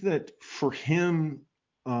think that for him,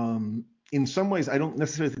 in some ways, I don't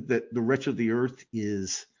necessarily think that The Wretch of the Earth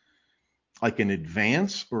is like an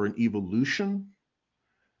advance or an evolution.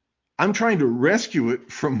 I'm trying to rescue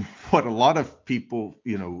it from what a lot of people,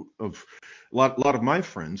 of a lot of my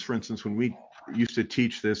friends, for instance, when we used to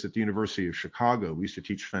teach this at the University of Chicago, we used to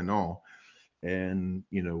teach Fanon, and,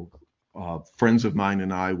 friends of mine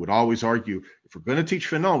and I would always argue, if we're going to teach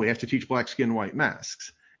Fanon, we have to teach Black Skin, White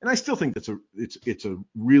Masks. And I still think it's a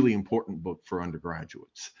really important book for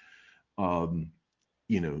undergraduates, who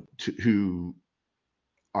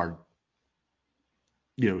are,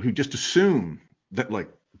 who just assume that like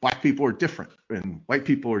Black people are different and white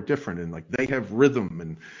people are different and like they have rhythm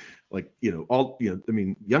and like,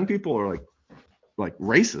 young people are like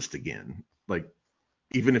racist again, like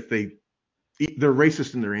even if they're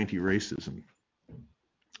racist in their anti-racism.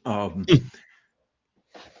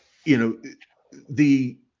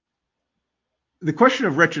 The question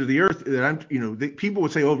of Wretched of the Earth that people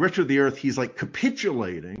would say, oh, Wretched of the Earth, he's like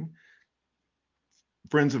capitulating.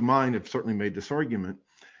 Friends of mine have certainly made this argument.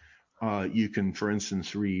 You can, for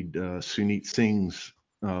instance, read Sunit Singh's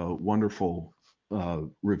wonderful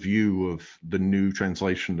review of the new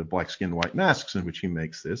translation of Black Skin, White Masks, in which he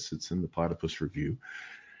makes this. It's in the Platypus Review.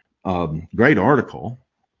 Great article.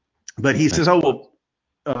 But he says,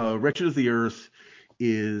 Wretched of the Earth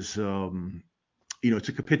is, it's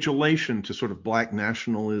a capitulation to sort of Black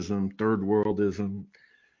nationalism, third worldism.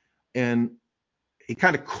 And he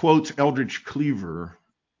kind of quotes Eldridge Cleaver,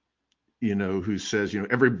 who says,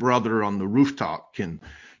 every brother on the rooftop can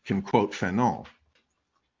quote Fanon.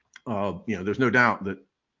 There's no doubt that,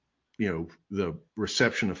 the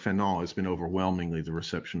reception of Fanon has been overwhelmingly the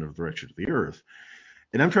reception of The Wretched of the Earth.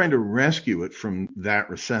 And I'm trying to rescue it from that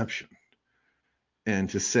reception and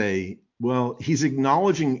to say, well, he's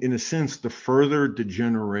acknowledging, in a sense, the further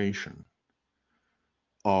degeneration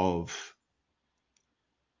of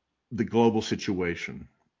the global situation,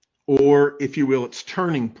 or, if you will, its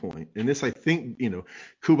turning point. And this, I think,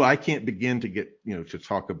 Kuba, I can't begin to get, to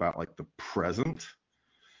talk about like the present,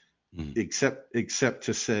 except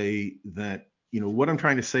to say that, what I'm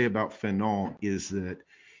trying to say about Fanon is that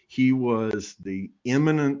he was the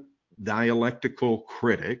eminent dialectical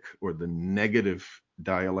critic, or the negative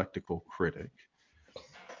dialectical critic,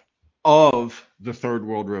 of the Third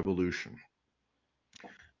World Revolution.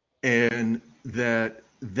 And that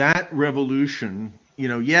revolution,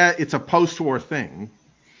 it's a post-war thing,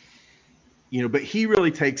 but he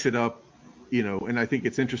really takes it up, and I think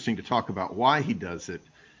it's interesting to talk about why he does it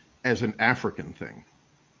as an African thing,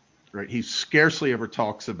 right? He scarcely ever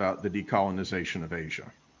talks about the decolonization of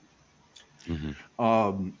Asia.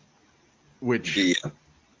 Which,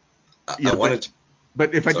 I wanted to,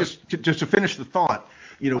 but if I just to finish the thought,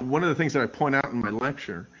 one of the things that I point out in my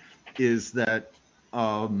lecture is that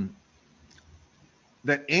that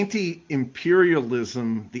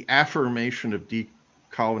anti-imperialism, the affirmation of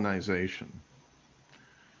decolonization,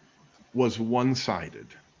 was one-sided.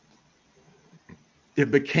 It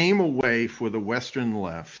became a way for the Western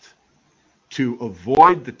left to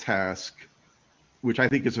avoid the task, which I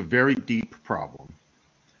think is a very deep problem,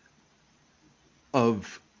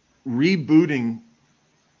 of rebooting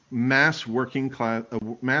mass working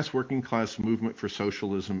class movement for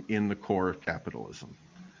socialism in the core of capitalism,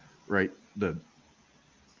 right? The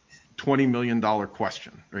 $20 million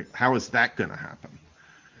question, right? How is that going to happen,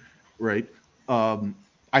 right?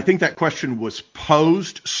 I think that question was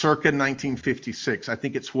posed circa 1956. I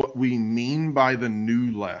think it's what we mean by the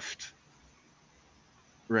new left,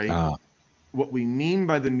 right? What we mean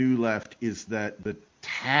by the new left is that the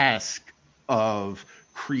task of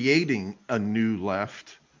creating a new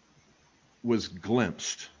left was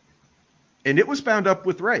glimpsed. And it was bound up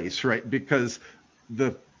with race, right? Because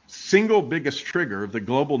the single biggest trigger of the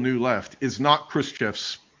global new left is not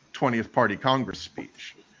Khrushchev's 20th Party Congress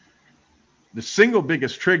speech. The single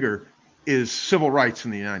biggest trigger is civil rights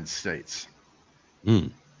in the United States.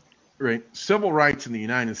 Right? Civil rights in the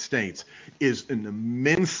United States is an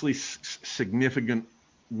immensely significant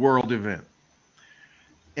world event.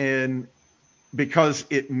 And because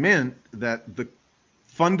it meant that the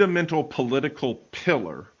fundamental political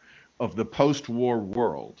pillar of the post-war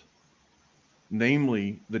world,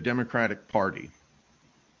 namely the Democratic Party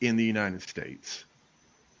in the United States,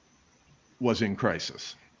 was in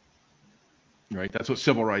crisis. Right? That's what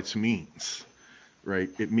civil rights means. Right?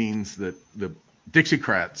 It means that the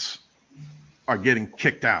Dixiecrats are getting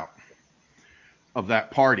kicked out of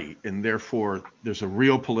that party, and therefore there's a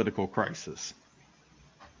real political crisis.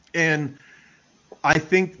 And I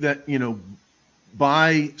think that,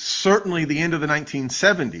 by certainly the end of the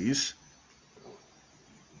 1970s,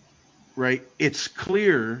 right, it's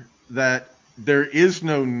clear that there is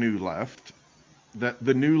no new left, that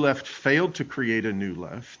the new left failed to create a new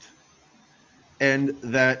left, and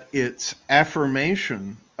that its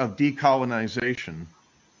affirmation of decolonization,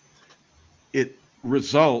 it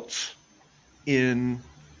results in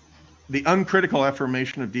the uncritical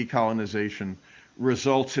affirmation of decolonization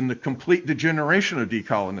results in the complete degeneration of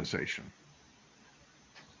decolonization,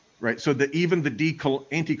 right? So that even the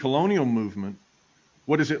anti-colonial movement,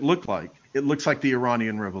 what does it look like? It looks like the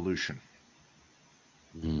Iranian Revolution,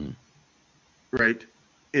 right?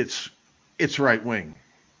 It's right wing,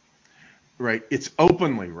 right? It's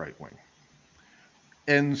openly right wing.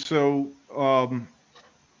 And so,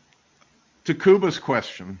 to Kuba's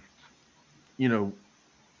question, I'm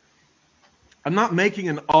not making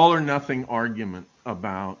an all or nothing argument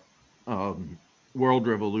about world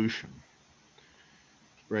revolution,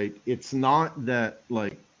 right? It's not that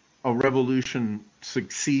like a revolution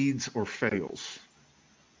succeeds or fails,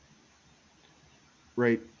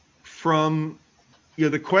 right? From,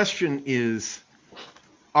 the question is,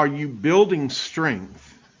 are you building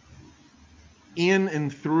strength in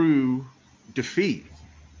and through defeat?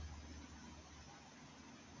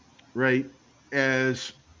 right?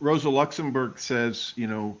 As Rosa Luxemburg says,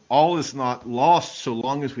 all is not lost so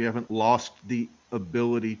long as we haven't lost the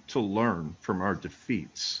ability to learn from our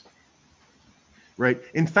defeats, right?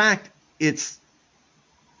 In fact, it's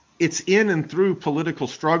in and through political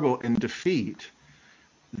struggle and defeat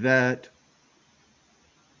that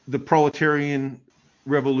the proletarian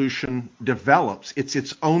revolution develops. It's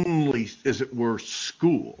its only, as it were,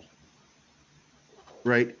 school,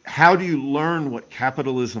 right? How do you learn what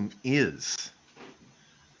capitalism is?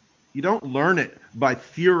 You don't learn it by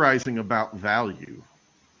theorizing about value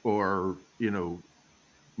or,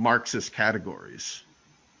 Marxist categories,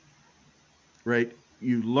 right?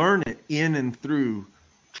 You learn it in and through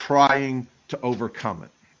trying to overcome it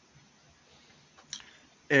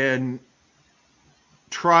and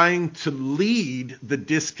trying to lead the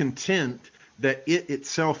discontent that it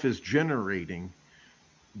itself is generating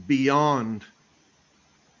beyond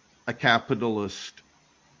a capitalist,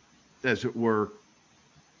 as it were,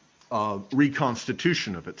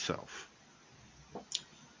 reconstitution of itself.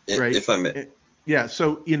 Right? If I may. Yeah.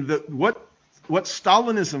 So what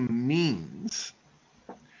Stalinism means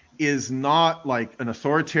is not like an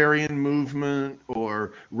authoritarian movement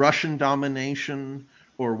or Russian domination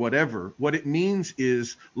or whatever. What it means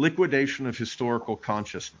is liquidation of historical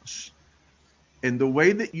consciousness. And the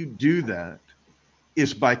way that you do that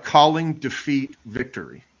is by calling defeat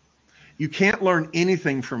victory. You can't learn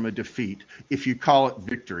anything from a defeat if you call it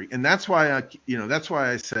victory. And that's why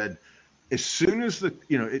I said, as soon as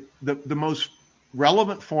the most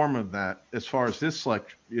relevant form of that, as far as this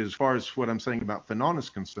lecture, as far as what I'm saying about Fanon is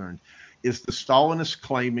concerned, is the Stalinists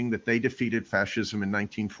claiming that they defeated fascism in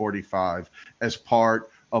 1945 as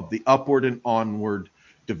part of the upward and onward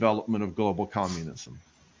development of global communism.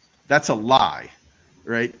 That's a lie,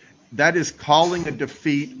 right? That is calling a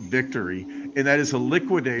defeat victory, and that is a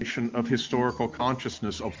liquidation of historical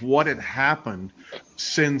consciousness of what had happened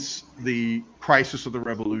since the crisis of the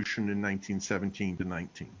revolution in 1917 to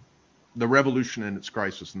 19. The revolution and its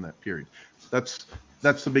crisis in that period. That's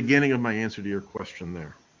the beginning of my answer to your question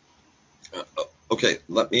there. Okay,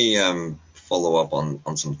 let me follow up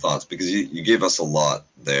on some thoughts, because you gave us a lot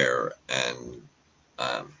there, and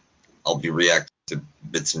I'll be reacting to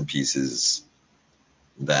bits and pieces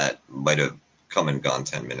that might have come and gone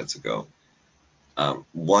 10 minutes ago.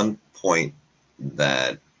 One point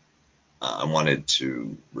that I wanted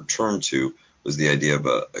to return to was the idea of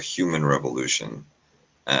a human revolution,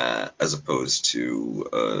 as opposed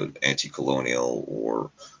to anti-colonial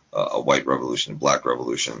or a white revolution, black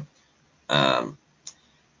revolution. And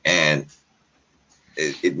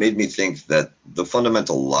it made me think that the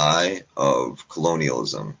fundamental lie of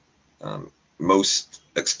colonialism, most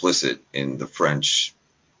explicit in the French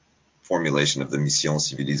formulation of the mission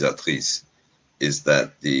civilisatrice, is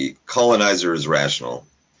that the colonizer is rational,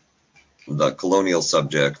 the colonial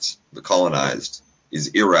subject, the colonized, is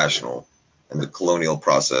irrational, and the colonial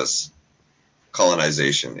process,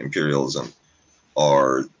 colonization, imperialism,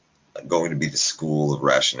 are going to be the school of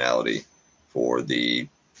rationality for the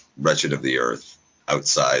wretched of the earth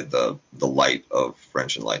outside the light of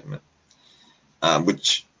French Enlightenment,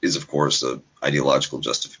 which is, of course, an ideological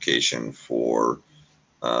justification for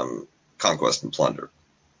conquest and plunder.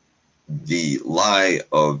 The lie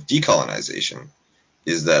of decolonization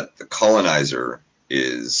is that the colonizer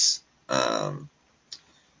is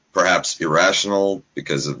perhaps irrational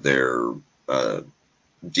because of their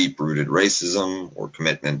deep-rooted racism or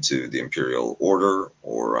commitment to the imperial order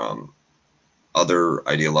or other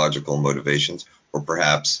ideological motivations, or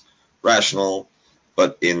perhaps rational,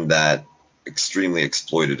 but in that extremely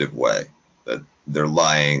exploitative way, that they're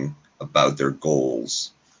lying about their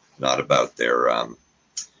goals, not about their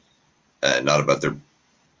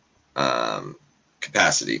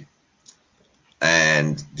capacity.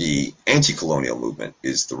 And the anti-colonial movement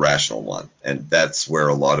is the rational one, and that's where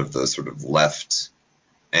a lot of the sort of left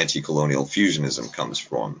anti-colonial fusionism comes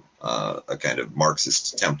from, a kind of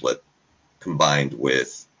Marxist template combined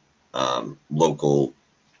with local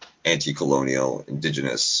anti-colonial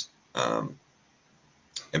indigenous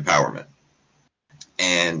empowerment.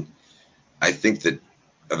 And I think that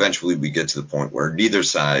eventually we get to the point where neither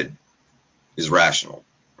side is rational,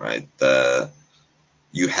 right?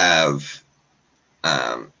 You have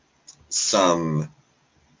some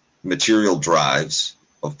material drives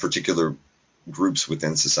of particular groups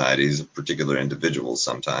within societies, of particular individuals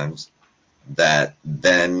sometimes, that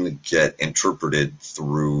then get interpreted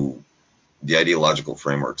through the ideological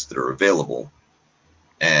frameworks that are available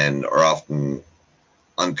and are often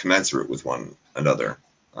uncommensurate with one another,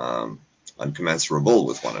 uncommensurable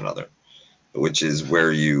with one another, which is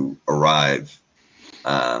where you arrive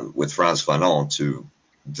with Frantz Fanon to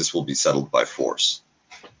this will be settled by force.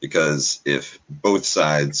 Because if both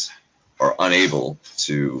sides are unable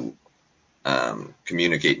to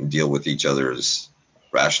communicate and deal with each other as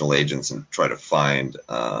rational agents and try to find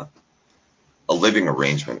a living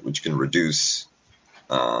arrangement which can reduce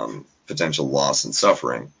potential loss and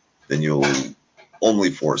suffering, then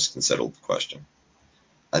only force can settle the question.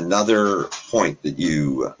 Another point that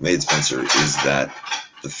you made, Spencer, is that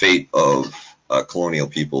the fate of colonial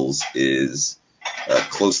peoples is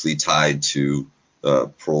closely tied to the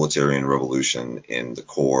proletarian revolution in the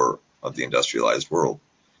core of the industrialized world.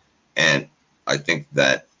 And I think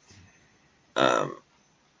that from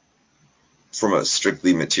a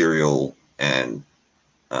strictly material and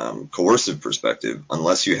coercive perspective,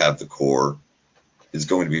 unless you have the core, it's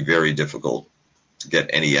going to be very difficult to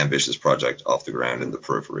get any ambitious project off the ground in the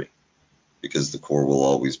periphery, because the core will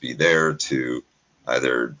always be there to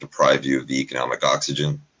either deprive you of the economic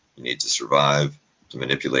oxygen you need to survive, to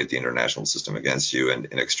manipulate the international system against you, and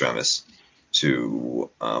in extremis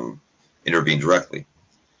to intervene directly.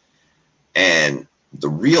 And the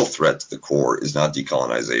real threat to the core is not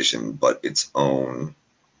decolonization, but its own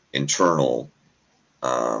internal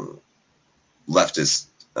leftist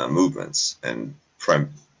movements, and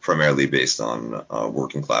primarily based on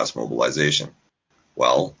working class mobilization.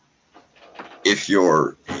 Well, if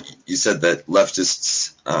you said that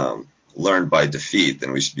leftists learn by defeat,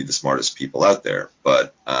 then we should be the smartest people out there.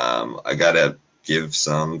 But I gotta give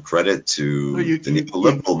some credit to the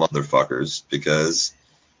neoliberal motherfuckers, because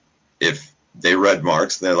if they read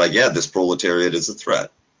Marx, they're like, yeah, this proletariat is a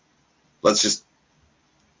threat. Let's just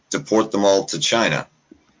deport them all to China.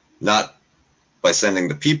 Not by sending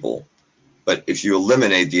the people, but if you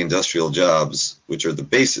eliminate the industrial jobs, which are the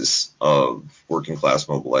basis of working class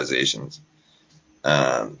mobilizations,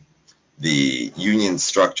 the union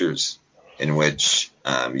structures in which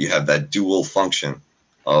you have that dual function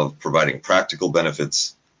of providing practical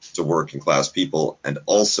benefits to working class people and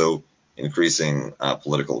also increasing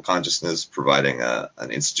political consciousness, providing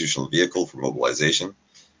an institutional vehicle for mobilization.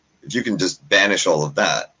 If you can just banish all of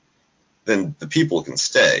that, then the people can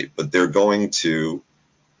stay, but they're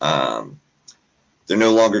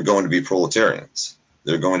no longer going to be proletarians.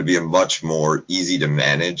 They're going to be a much more easy to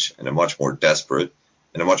manage and a much more desperate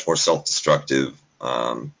and a much more self-destructive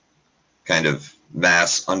kind of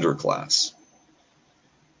mass underclass.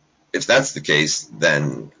 If that's the case,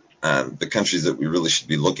 then the countries that we really should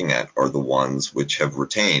be looking at are the ones which have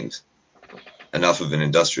retained enough of an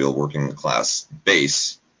industrial working class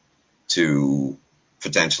base to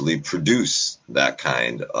potentially produce that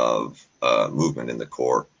kind of movement in the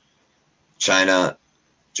core. China,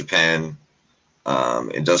 Japan,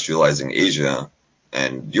 industrializing Asia,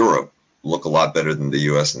 and Europe look a lot better than the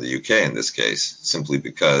US and the UK in this case, simply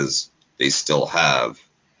because they still have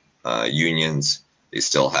unions, they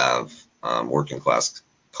still have working class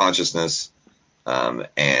consciousness,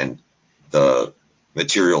 and the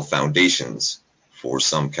material foundations for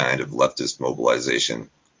some kind of leftist mobilization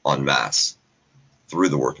en masse through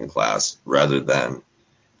the working class, rather than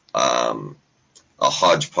a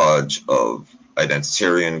hodgepodge of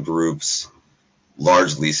identitarian groups,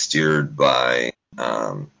 largely steered by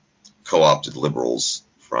co-opted liberals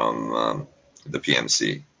from the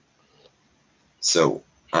PMC. So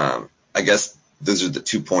I guess those are the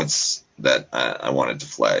 2 points that I wanted to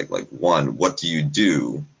flag. Like, one, what do you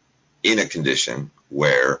do in a condition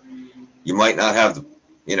where you might not have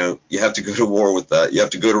you have to go to war with that. You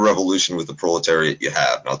have to go to revolution with the proletariat you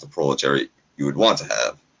have, not the proletariat you would want to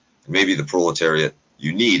have. Maybe the proletariat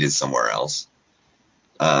you need is somewhere else.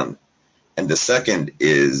 And the second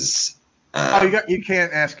is... you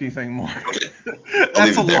can't ask anything more. Okay.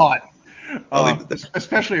 That's a lot. I'll leave it there.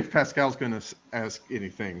 Especially if Pascal's going to ask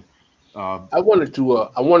anything. Sorry.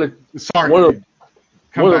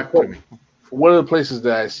 Come back to me. One of the places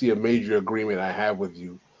that I see a major agreement I have with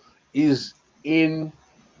you is in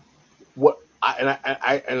what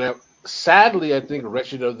I sadly I think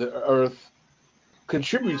Wretched of the Earth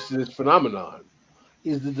contributes to this phenomenon,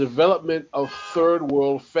 is the development of third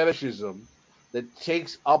world fetishism that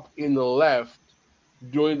takes up in the left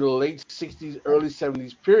during the late 60s, early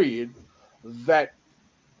 70s period, that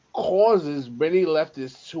causes many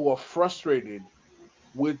leftists who are frustrated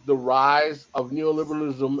with the rise of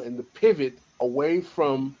neoliberalism and the pivot away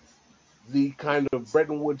from the kind of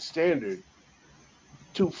Bretton Woods standard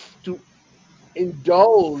to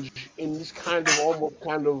indulge in this kind of almost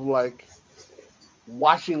kind of like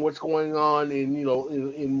watching what's going on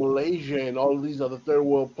in Malaysia and all of these other third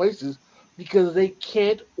world places, because they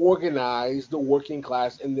can't organize the working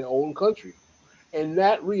class in their own country. And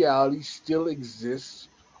that reality still exists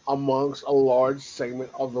amongst a large segment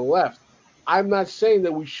of the left. I'm not saying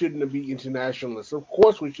that we shouldn't be internationalists. Of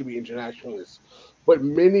course, we should be internationalists. But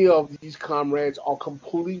many of these comrades are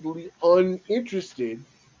completely uninterested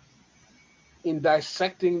in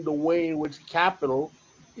dissecting the way in which capital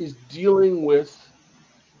is dealing with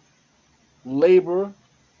labor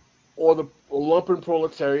or the lumpen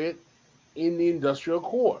proletariat in the industrial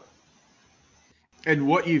core. And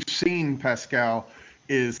what you've seen, Pascal,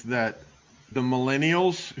 is that the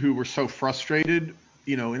millennials who were so frustrated,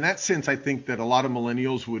 in that sense, I think that a lot of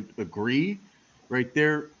millennials would agree, right?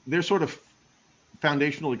 Their sort of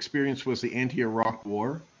foundational experience was the anti-Iraq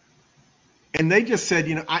war. And they just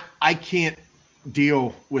said, I can't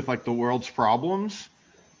deal with like the world's problems,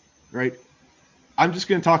 right? I'm just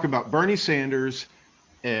going to talk about Bernie Sanders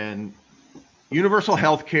and universal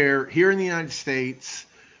health care here in the United States,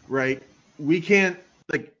 right? We can't,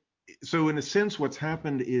 like, so in a sense, what's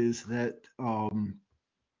happened is that,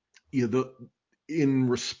 in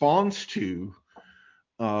response to,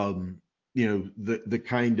 the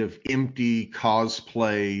kind of empty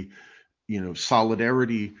cosplay,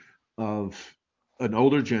 solidarity of an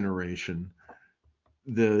older generation,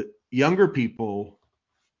 the younger people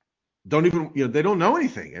don't even, they don't know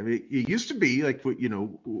anything. I mean, it used to be like,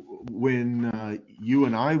 when you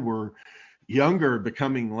and I were younger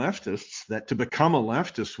becoming leftists, that to become a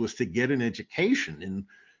leftist was to get an education in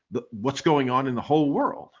what's going on in the whole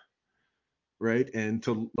world, right? And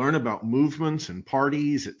to learn about movements and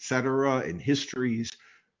parties, et cetera, and histories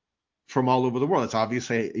from all over the world. It's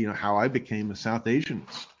obviously, how I became a South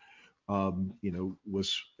Asianist,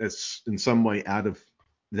 was as in some way out of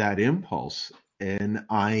that impulse. And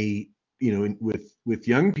I, with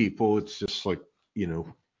young people, it's just like,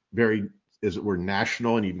 very, as it were,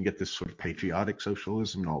 national, and you can get this sort of patriotic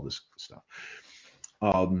socialism and all this stuff.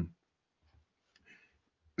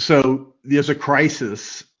 So there's a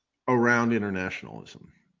crisis around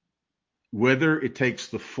internationalism, whether it takes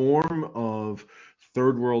the form of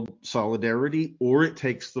third world solidarity or it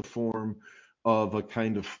takes the form of a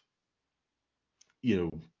kind of,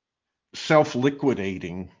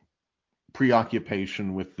 self-liquidating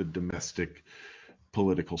preoccupation with the domestic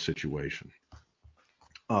political situation.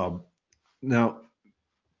 Now,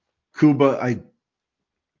 Kuba,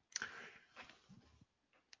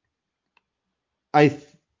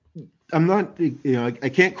 I'm not, I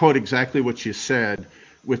can't quote exactly what you said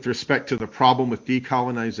with respect to the problem with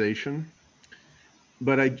decolonization,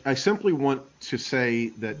 but I simply want to say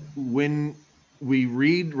that when we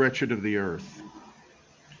read Wretched of the Earth,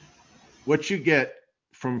 what you get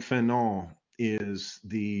from Fanon is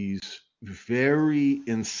these very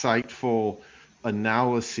insightful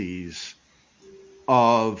analyses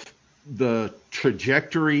of the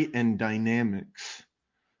trajectory and dynamics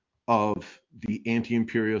of the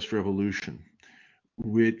anti-imperialist revolution,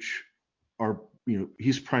 which are,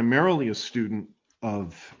 he's primarily a student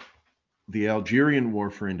of the Algerian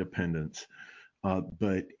War for Independence,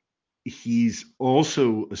 but he's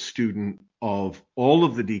also a student of all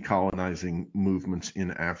of the decolonizing movements in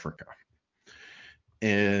Africa.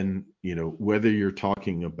 And, whether you're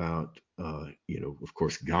talking about, of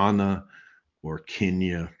course, Ghana or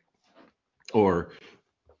Kenya or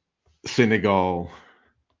Senegal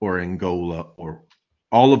or Angola or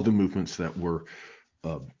all of the movements that were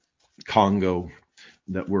Congo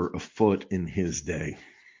that were afoot in his day.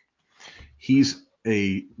 He's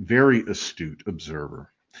a very astute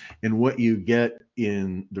observer. And what you get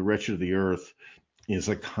in The Wretched of the Earth is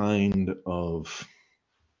a kind of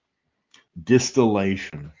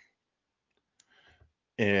distillation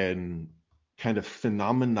and kind of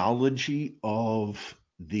phenomenology of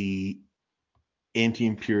the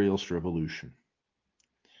anti-imperialist revolution,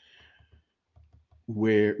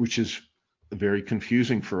 which is very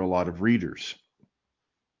confusing for a lot of readers,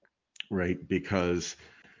 right? Because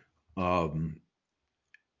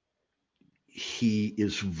he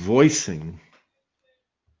is voicing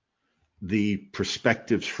the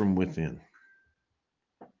perspectives from within,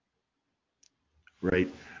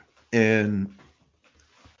 right? And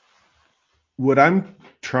what I'm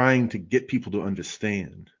trying to get people to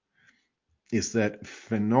understand is that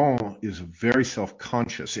Fanon is very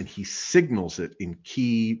self-conscious, and he signals it in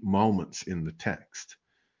key moments in the text.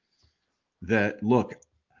 That, look,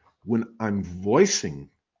 when I'm voicing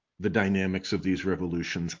the dynamics of these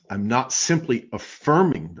revolutions, I'm not simply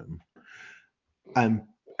affirming them. I'm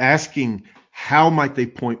asking, how might they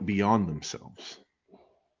point beyond themselves,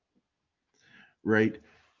 right?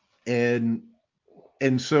 And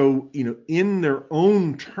so, in their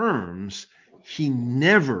own terms, he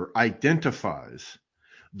never identifies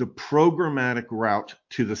the programmatic route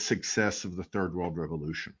to the success of the Third World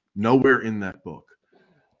Revolution. Nowhere in that book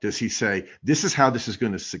does he say, this is how this is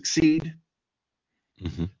going to succeed.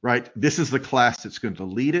 Mm-hmm. right? This is the class that's going to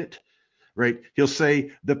lead it, right? He'll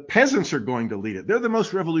say the peasants are going to lead it. They're the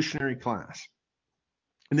most revolutionary class.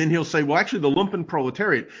 And then he'll say, well, actually, the lumpen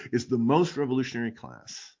proletariat is the most revolutionary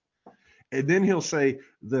class. And then he'll say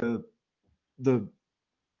the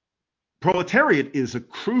proletariat is a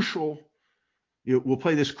crucial, will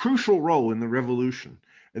play this crucial role in the revolution.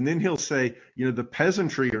 And then he'll say, the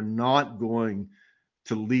peasantry are not going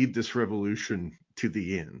to lead this revolution to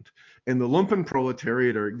the end. And the lumpen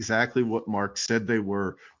proletariat are exactly what Marx said they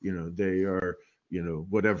were. They are,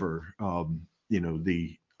 whatever,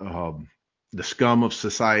 the scum of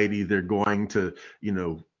society. They're going to,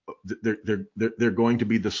 they're going to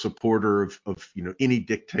be the supporter of any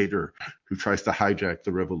dictator who tries to hijack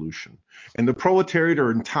the revolution. And the proletariat are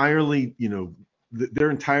entirely, they're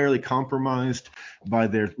entirely compromised by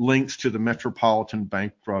their links to the metropolitan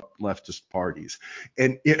bankrupt leftist parties.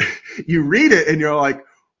 And you read it and you're like,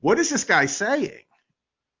 what is this guy saying?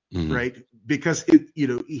 Mm-hmm. Right? Because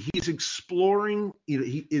he's exploring,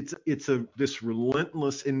 it's this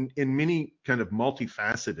relentless in many kind of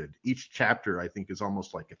multifaceted. Each chapter, I think, is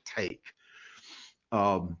almost like a take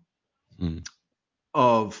of the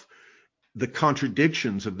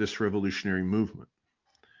contradictions of this revolutionary movement.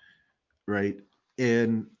 Right?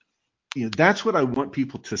 And that's what I want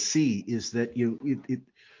people to see, is that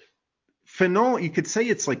Fanon, you could say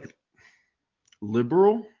it's like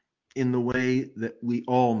liberal in the way that we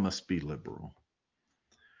all must be liberal,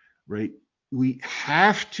 right? We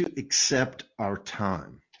have to accept our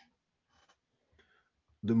time.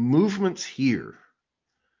 The movement's here.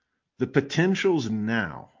 The potential's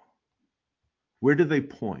now. Where do they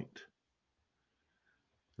point?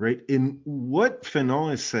 Right? And what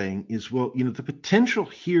Fanon is saying is, well, the potential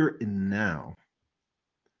here and now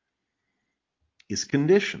is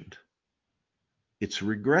conditioned. It's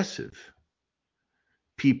regressive.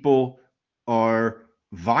 People are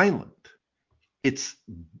violent. It's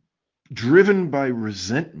driven by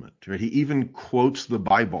resentment, right? He even quotes the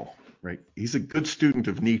Bible, right? He's a good student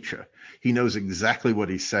of Nietzsche. He knows exactly what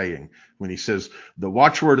he's saying when he says the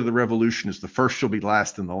watchword of the revolution is the first shall be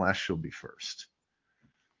last and the last shall be first,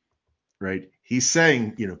 right? He's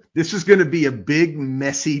saying, this is going to be a big,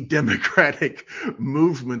 messy democratic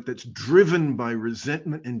movement that's driven by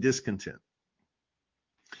resentment and discontent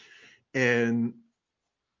and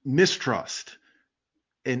mistrust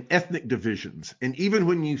and ethnic divisions. And even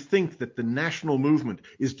when you think that the national movement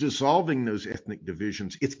is dissolving those ethnic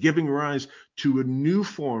divisions, it's giving rise to a new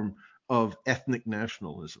form of ethnic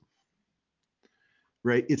nationalism,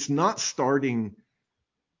 right? It's not starting,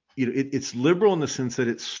 it's liberal in the sense that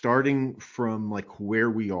it's starting from like where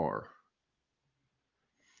we are.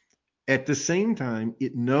 At the same time,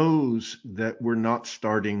 it knows that we're not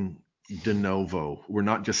starting de novo. We're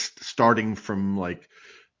not just starting from like,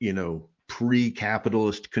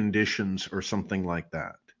 pre-capitalist conditions or something like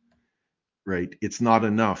that, right? It's not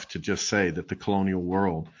enough to just say that the colonial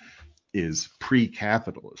world is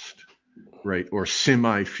pre-capitalist, right? Or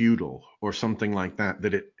semi-feudal or something like that,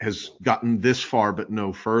 that it has gotten this far but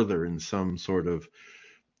no further in some sort of,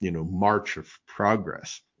 march of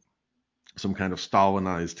progress, some kind of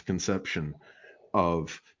Stalinized conception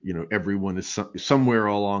of, everyone is somewhere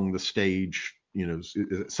along the stage,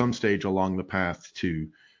 some stage along the path to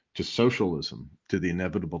socialism, to the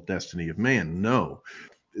inevitable destiny of man. No,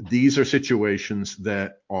 these are situations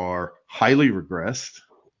that are highly regressed.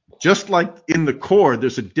 Just like in the core,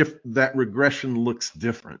 there's that regression looks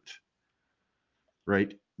different,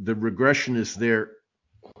 right? The regression is there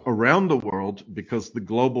around the world because the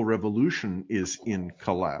global revolution is in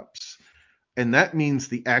collapse. And that means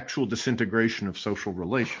the actual disintegration of social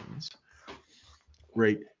relations,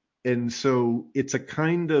 right? And so it's a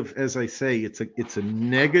kind of, as I say, it's a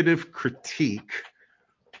negative critique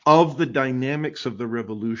of the dynamics of the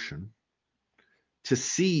revolution to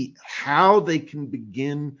see how they can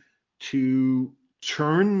begin to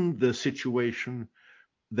turn the situation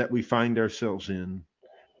that we find ourselves in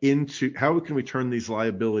into, how can we turn these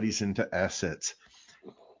liabilities into assets?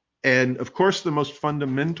 And of course, the most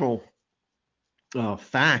fundamental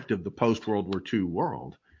fact of the post-World War II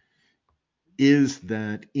world is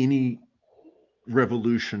that any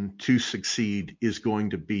revolution to succeed is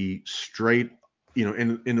going to be straight,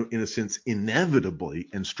 in a sense, inevitably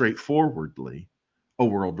and straightforwardly a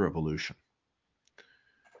world revolution,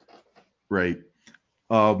 right?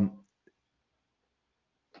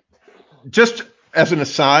 Just as an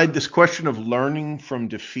aside, this question of learning from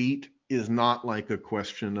defeat is not like a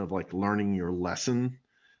question of like learning your lesson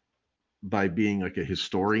by being like a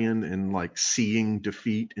historian and like seeing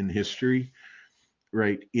defeat in history,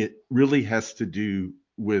 right? It really has to do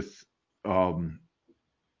with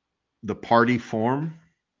the party form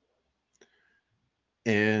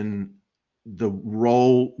and the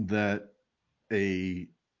role that a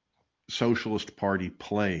socialist party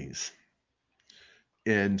plays.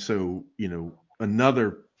 And so, I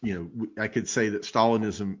could say that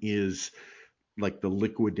Stalinism is like the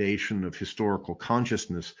liquidation of historical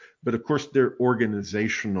consciousness, but of course there are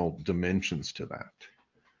organizational dimensions to that,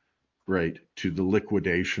 right? To the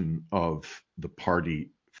liquidation of the party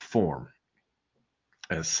form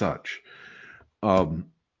as such.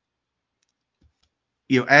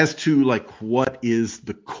 As to like what is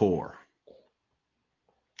the core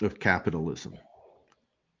of capitalism,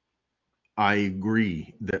 I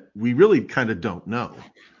agree that we really kind of don't know.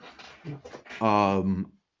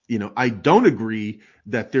 I don't agree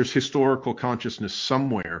that there's historical consciousness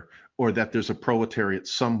somewhere, or that there's a proletariat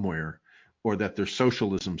somewhere, or that there's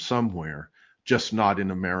socialism somewhere, just not in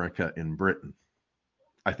America and Britain.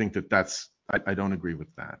 I think I don't agree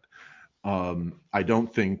with that. I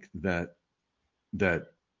don't think that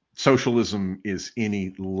socialism is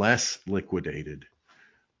any less liquidated,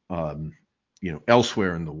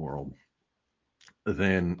 elsewhere in the world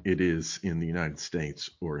than it is in the United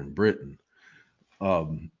States or in Britain.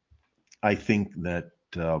 I think that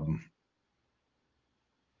the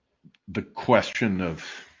question of,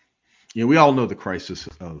 we all know the crisis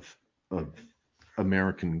of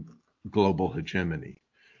American global hegemony,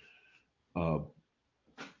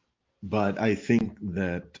 but I think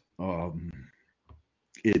that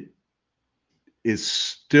it is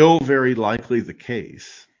still very likely the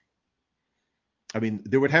case. I mean,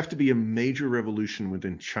 there would have to be a major revolution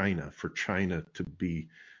within China for China to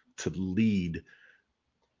lead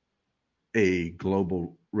a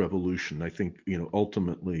global revolution. I think,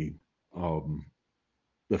 ultimately, of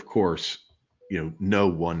course, no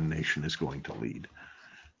one nation is going to lead.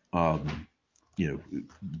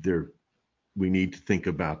 We need to think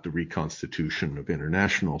about the reconstitution of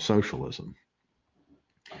international socialism.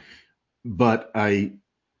 But I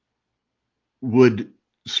would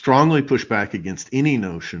strongly push back against any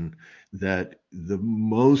notion that the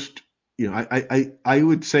most, I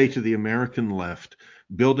would say to the American left,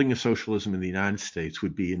 building a socialism in the United States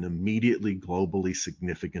would be an immediately globally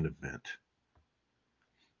significant event.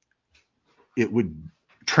 It would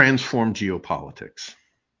transform geopolitics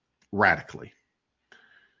radically,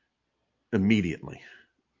 immediately,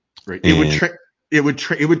 right? It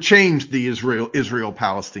would change the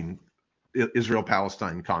Israel-Palestine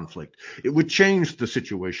conflict. It would change the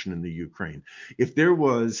situation in the Ukraine. If there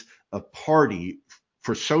was a party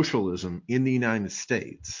for socialism in the United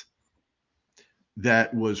States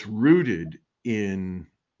that was rooted in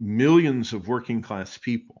millions of working class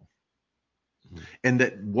people, and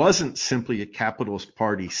that wasn't simply a capitalist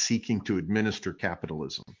party seeking to administer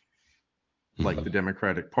capitalism, like the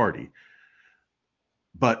Democratic Party,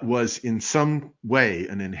 but was in some way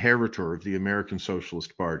an inheritor of the American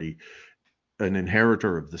Socialist Party, an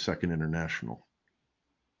inheritor of the Second International,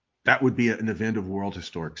 that would be an event of world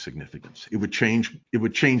historic significance. It would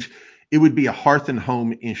be a hearth and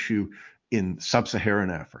home issue in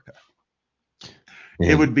sub-Saharan Africa.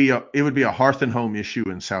 Yeah. It would be a hearth and home issue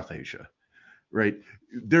in South Asia, right?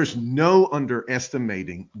 There's no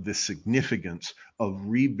underestimating the significance of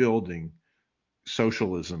rebuilding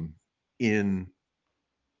socialism in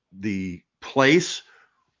the place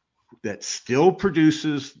that still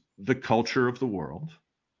produces the culture of the world,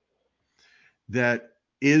 that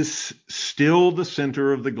is still the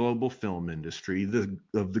center of the global film industry,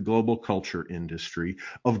 of the global culture industry,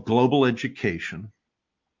 of global education,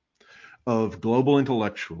 of global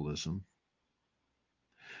intellectualism,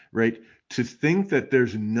 right? To think that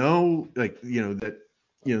there's no,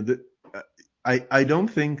 I don't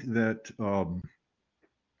think that,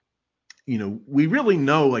 we really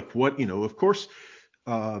know, of course,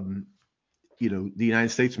 the United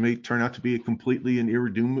States may turn out to be a completely and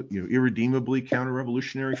irredeemably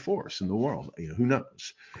counter-revolutionary force in the world. Who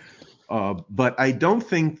knows? But I don't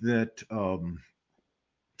think that,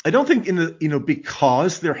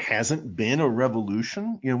 because there hasn't been a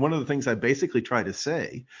revolution, one of the things I basically try to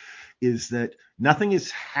say is that nothing has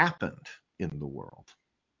happened in the world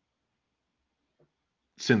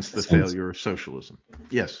since the failure of socialism.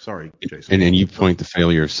 Yes, sorry, Jason. And you point the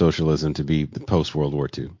failure of socialism to be the post-World War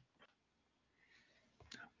II.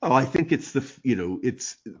 Oh, I think it's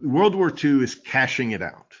it's World War II is cashing it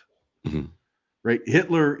out, right?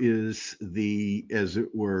 Hitler is as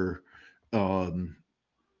it were,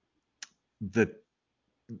 the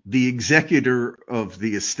executor of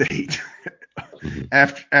the estate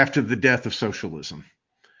after the death of socialism,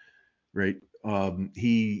 right?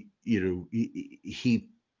 He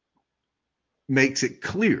makes it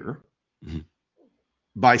clear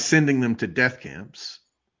by sending them to death camps,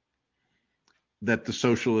 that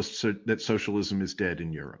socialism is dead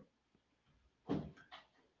in Europe.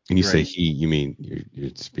 And you say Right. he, you mean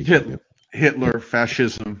you're speaking of Hitler,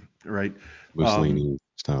 fascism, right? Mussolini,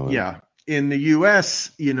 Stalin. Yeah. In the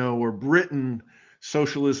U.S., or Britain,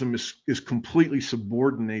 socialism is completely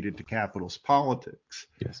subordinated to capitalist politics.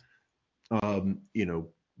 Yes.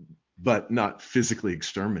 But not physically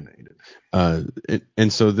exterminated.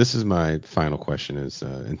 And so this is my final question is,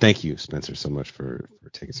 and thank you, Spencer, so much for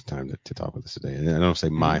taking some time to talk with us today. And I don't say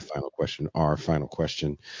my final question, our final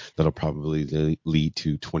question, that'll probably lead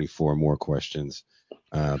to 24 more questions.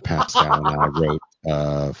 Pascal and I wrote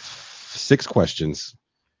 6 questions.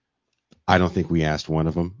 I don't think we asked one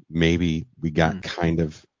of them. Maybe we got kind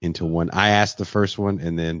of into one. I asked the first one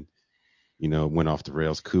and then went off the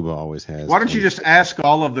rails. Cuba always has. Why don't you just ask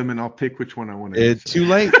all of them and I'll pick which one I want to answer? Too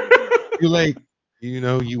late. Too late.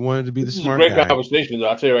 You wanted to be the smart guy. This is a great conversation, though.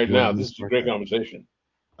 I'll tell you right now, this is a great conversation.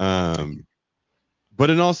 But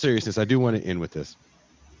in all seriousness, I do want to end with this.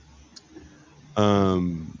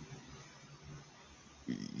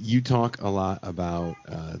 You talk a lot about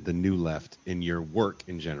the New Left in your work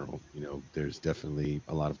in general. There's definitely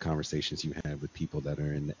a lot of conversations you have with people that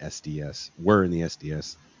are in the SDS, were in the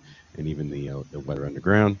SDS, and even the Weather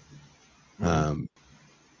Underground.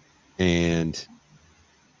 And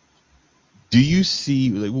do you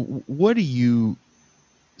see, what do you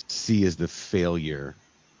see as the failure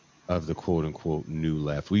of the quote unquote New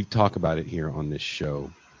Left? We talk about it here on this show,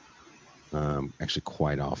 actually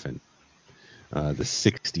quite often. The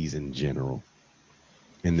 60s in general,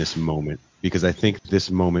 in this moment, because I think this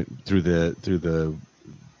moment through the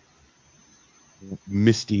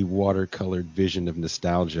misty watercolored vision of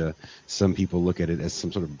nostalgia, some people look at it as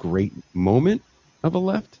some sort of great moment of a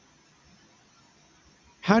left.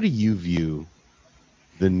 How do you view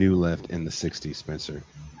the New Left in the 60s, Spencer?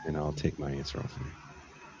 And I'll take my answer off here.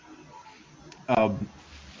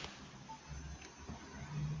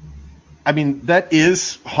 I mean, that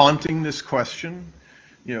is haunting this question,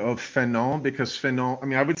 of Fanon, because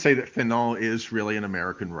Fanon, I would say that Fanon is really an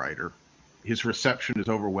American writer. His reception is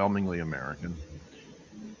overwhelmingly American.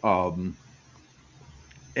 But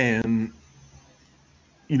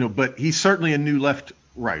he's certainly a New Left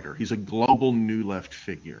writer. He's a global New Left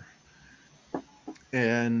figure.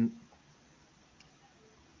 And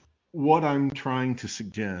what I'm trying to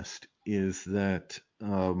suggest is that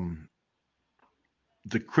the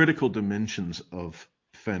critical dimensions of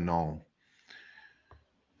Fanon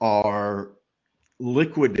are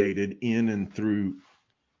liquidated in and through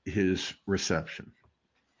his reception.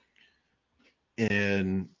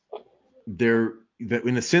 And that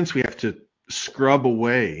in a sense, we have to scrub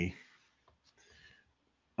away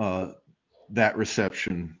that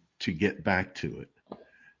reception to get back to it.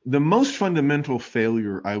 The most fundamental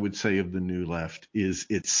failure, I would say, of the New Left is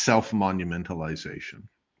its self-monumentalization.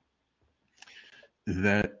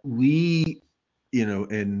 That we,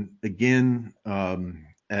 and again,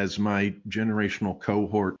 as my generational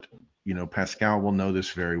cohort, Pascal will know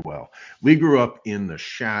this very well. We grew up in the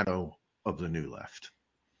shadow of the New Left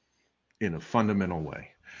in a fundamental way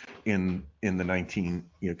in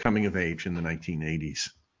the coming of age in the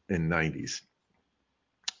 1980s and 90s.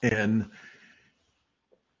 And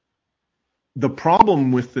the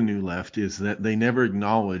problem with the New Left is that they never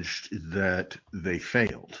acknowledged that they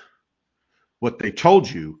failed. What they told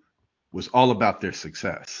you was all about their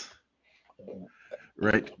success,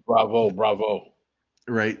 right? Bravo.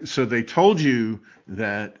 Right. So they told you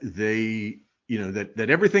that that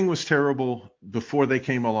everything was terrible before they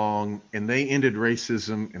came along, and they ended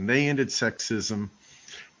racism and they ended sexism.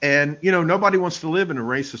 And, nobody wants to live in a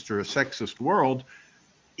racist or a sexist world.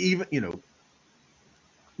 Even,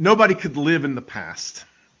 nobody could live in the past.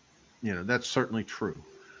 That's certainly true.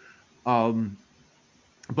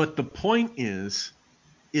 But the point is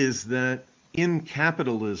that in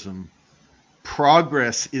capitalism,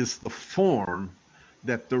 progress is the form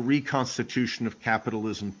that the reconstitution of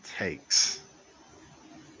capitalism takes.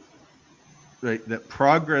 Right? That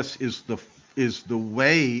progress is the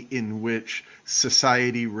way in which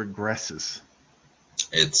society regresses.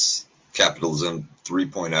 It's capitalism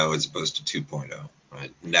 3.0 as opposed to 2.0,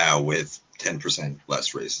 right? Now with 10%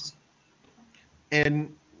 less racism.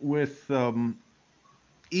 And with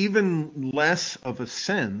even less of a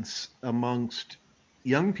sense amongst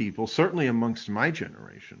young people, certainly amongst my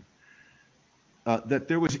generation, that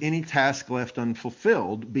there was any task left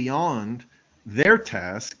unfulfilled beyond their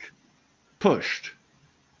task pushed.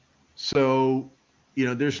 So,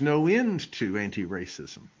 there's no end to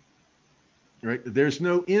anti-racism, right? There's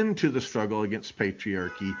no end to the struggle against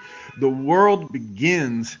patriarchy. The world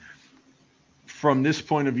begins from this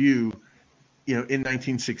point of view, in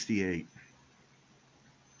 1968.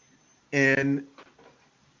 And,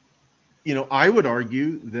 I would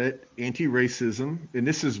argue that anti-racism, and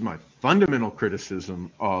this is my fundamental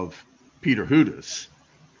criticism of Peter Hudis,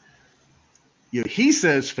 he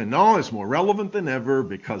says Fanon is more relevant than ever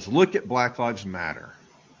because look at Black Lives Matter.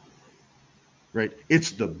 Right?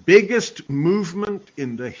 It's the biggest movement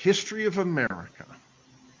in the history of America.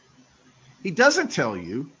 He doesn't tell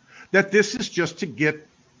you that this is just to get,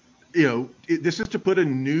 this is to put a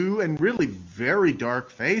new and really very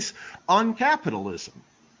dark face on capitalism.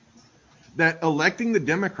 That electing the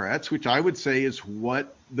Democrats, which I would say is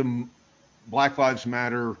what the Black Lives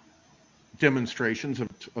Matter demonstrations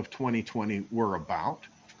of 2020 were about,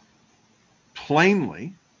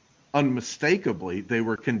 plainly, unmistakably, they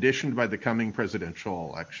were conditioned by the coming presidential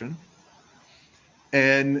election.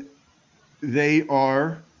 And they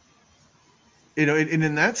are, and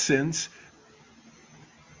in that sense,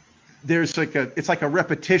 it's like a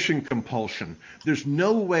repetition compulsion. There's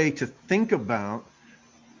no way to think about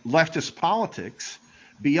leftist politics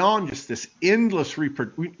beyond just this endless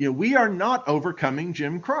we are not overcoming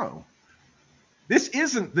Jim Crow. This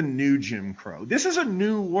isn't the new Jim Crow. This is a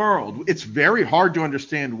new world. It's very hard to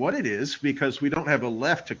understand what it is because we don't have a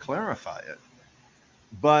left to clarify it.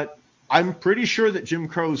 But I'm pretty sure that Jim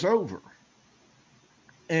Crow's over.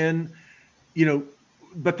 And,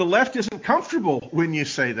 but the left isn't comfortable when you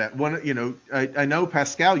say that. I know,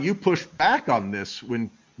 Pascal, you pushed back on this when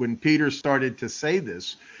Peter started to say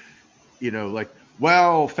this,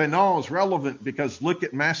 well, Fanon's relevant because look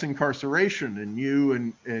at mass incarceration, and you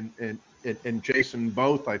and Jason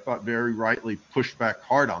both, I thought, very rightly pushed back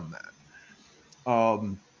hard on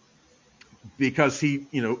that. Because he,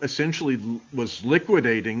 essentially was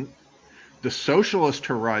liquidating the socialist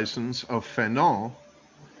horizons of Fanon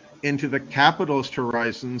into the capitalist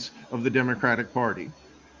horizons of the Democratic Party.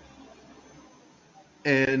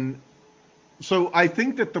 And so I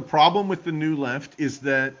think that the problem with the New Left is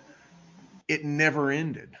that it never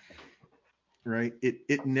ended, right?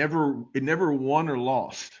 It never won or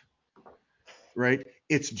lost, right?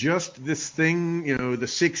 It's just this thing, the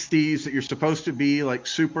 60s that you're supposed to be like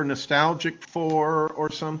super nostalgic for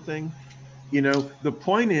or something. The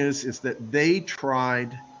point is that they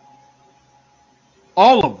tried,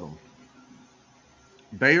 all of them,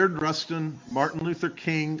 Bayard Rustin, Martin Luther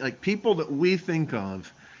King, like people that we think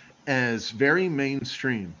of as very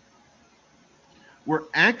mainstream, were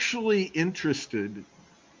actually interested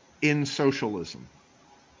in socialism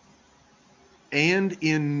and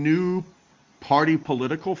in new party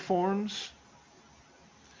political forms.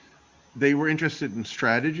 They were interested in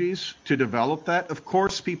strategies to develop that. Of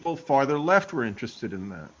course, people farther left were interested in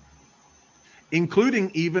that,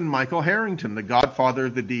 including even Michael Harrington, the godfather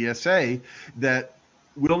of the DSA, that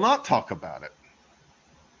will not talk about it,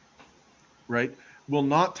 right? Will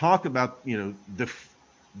not talk about,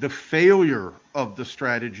 the failure of the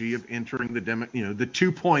strategy of entering the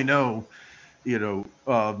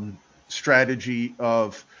 2.0, strategy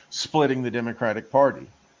of splitting the Democratic Party,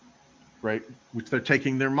 right? Which they're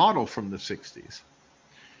taking their model from the 60s.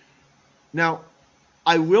 Now,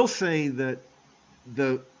 I will say that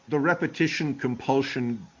the repetition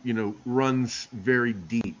compulsion, runs very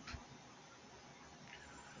deep.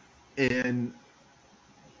 And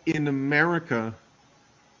in America,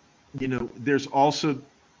 there's also,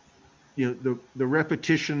 the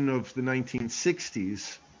repetition of the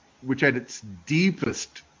 1960s, which at its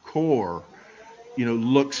deepest core,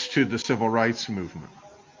 looks to the civil rights movement.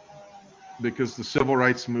 Because the civil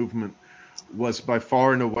rights movement was by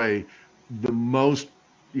far and away the most,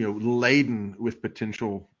 laden with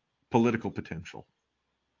political potential.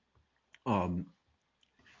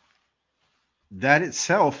 That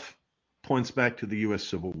itself points back to the U.S.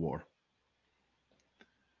 Civil War,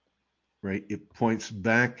 right? It points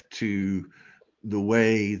back to the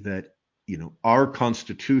way that, our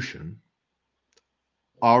Constitution,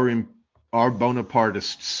 our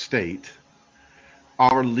Bonapartist state,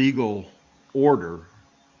 our legal order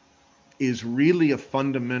is really a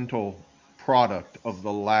fundamental product of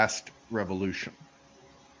the last revolution.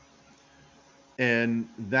 And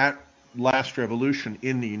that last revolution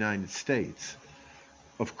in the United States,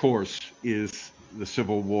 of course, is the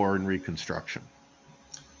Civil War and Reconstruction.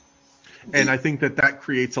 And I think that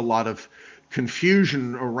creates a lot of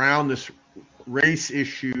confusion around this race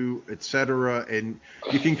issue, et cetera. And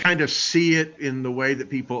you can kind of see it in the way that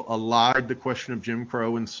people allied the question of Jim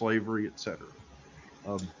Crow and slavery, et cetera.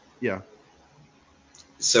 Yeah.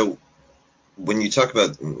 So when you talk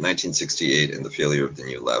about 1968 and the failure of the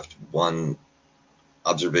New Left, one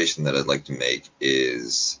observation that I'd like to make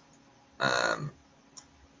is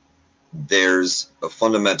there's a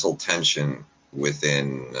fundamental tension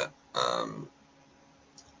within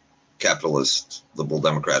capitalist liberal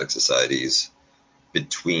democratic societies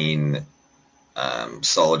between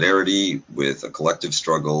solidarity with a collective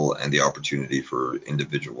struggle and the opportunity for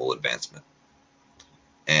individual advancement.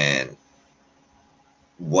 And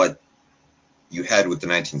what you had with the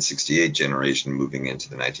 1968 generation moving into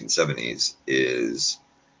the 1970s is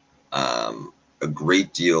a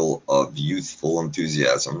great deal of youthful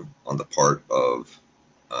enthusiasm on the part of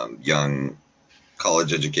young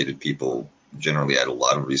college-educated people who generally had a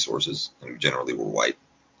lot of resources and who generally were white,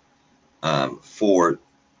 for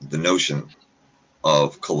the notion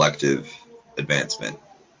of collective advancement,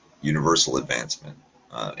 universal advancement,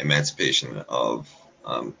 emancipation of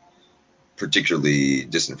particularly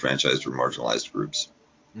disenfranchised or marginalized groups,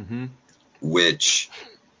 which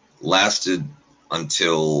lasted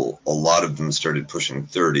until a lot of them started pushing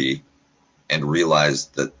 30 and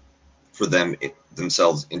realized that for them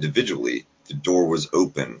themselves individually, the door was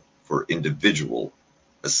open for individual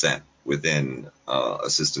ascent within a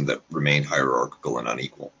system that remained hierarchical and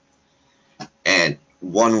unequal. And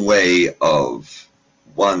one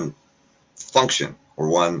function or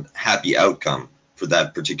one happy outcome for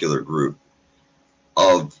that particular group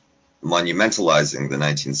of monumentalizing the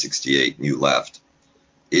 1968 New Left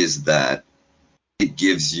is that it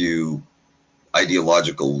gives you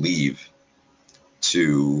ideological leave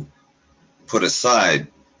to put aside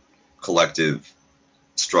collective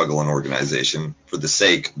struggle and organization for the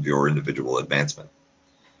sake of your individual advancement.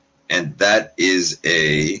 And that is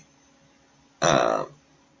a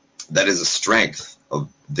strength of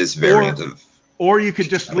this variant of. Or you could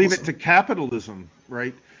just leave it to capitalism,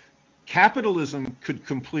 right? Capitalism could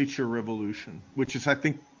complete your revolution, which is, I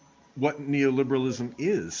think, what neoliberalism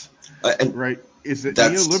is, right? Is it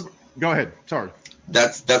neoliberal? Go ahead. Sorry.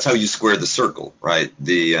 That's how you square the circle, right?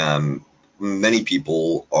 Many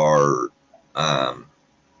people are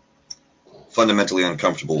fundamentally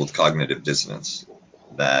uncomfortable with cognitive dissonance.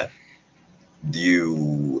 That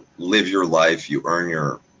you live your life, you earn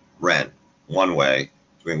your rent one way,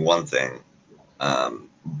 doing one thing,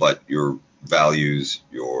 but your values,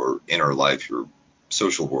 your inner life, your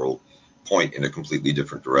social world point in a completely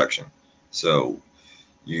different direction. So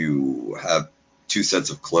you have two sets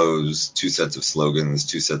of clothes, two sets of slogans,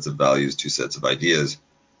 two sets of values, two sets of ideas.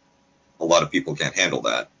 A lot of people can't handle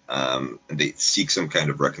that. And they seek some kind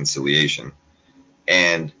of reconciliation.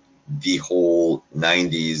 And the whole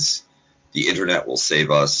 90s, the internet will save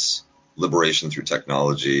us, liberation through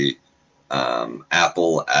technology,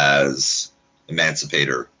 Apple as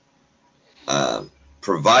emancipator,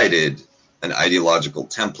 provided an ideological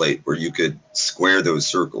template where you could square those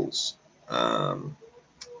circles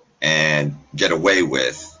and get away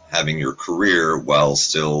with having your career while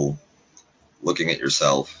still looking at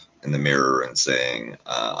yourself in the mirror and saying,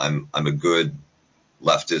 I'm a good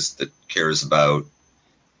leftist that cares about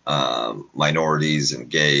minorities and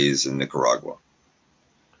gays in Nicaragua.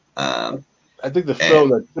 I think the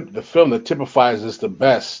film that typifies this the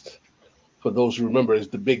best, for those who remember, is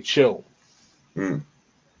The Big Chill.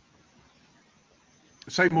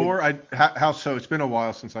 Say more. How so? It's been a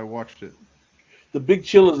while since I watched it. The Big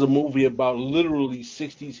Chill is a movie about literally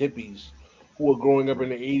 60s hippies who were growing up in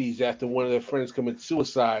the 80s after one of their friends committed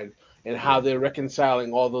suicide, and how they're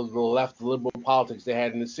reconciling all the left liberal politics they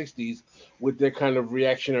had in the 60s with their kind of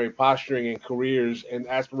reactionary posturing and careers and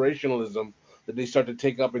aspirationalism that they start to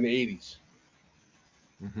take up in the 80s.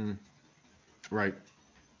 Right.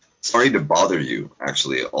 Sorry to Bother You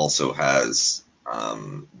actually also has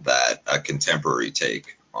that a contemporary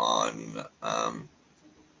take on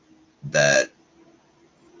that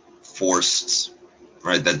forced,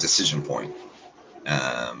 right, that decision point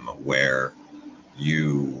where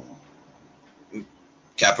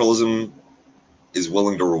capitalism is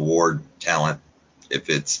willing to reward talent if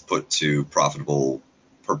it's put to profitable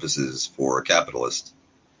purposes for a capitalist,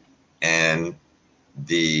 and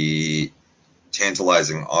the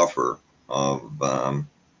tantalizing offer of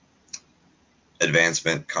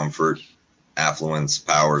advancement, comfort, affluence,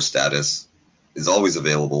 power, status is always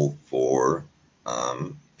available for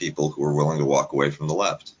people who are willing to walk away from the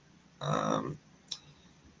left.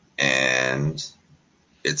 And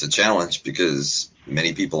it's a challenge because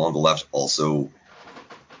many people on the left also,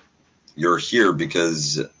 you're here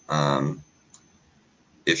because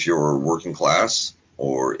if you're working class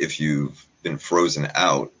or if you've been frozen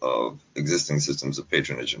out of existing systems of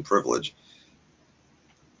patronage and privilege,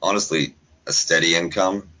 honestly, a steady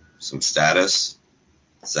income, some status,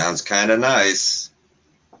 sounds kind of nice.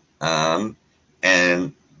 And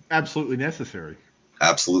absolutely necessary.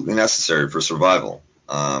 Absolutely necessary for survival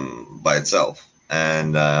by itself.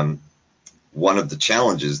 And one of the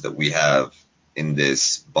challenges that we have in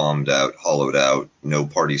this bombed out, hollowed out, no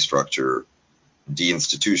party structure,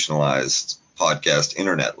 deinstitutionalized podcast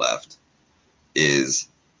internet left is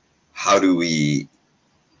how do we,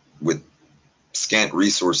 with scant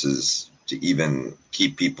resources to even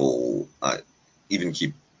keep people, even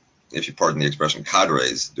keep, if you pardon the expression,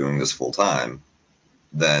 cadres doing this full time,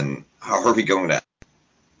 then how are we going to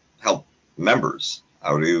help members?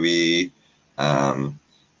 How do we,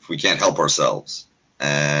 if we can't help ourselves?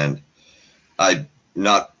 And I'm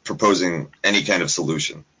not proposing any kind of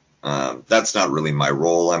solution. That's not really my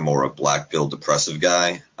role. I'm more a black pill depressive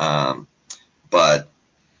guy. But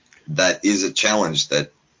that is a challenge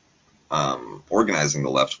that organizing the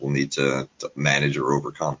left will need to manage or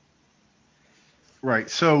overcome. Right.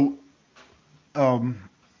 So, in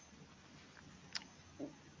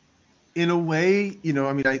a way,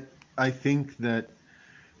 I mean, I think that,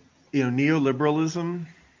 neoliberalism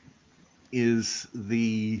is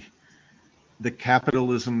the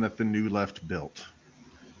capitalism that the new left built.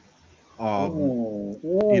 Ooh,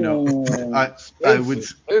 I would,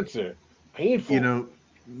 Spencer, painful.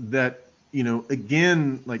 that,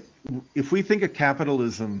 again, like if we think of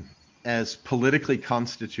capitalism as politically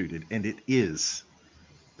constituted, and it is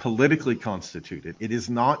politically constituted, it is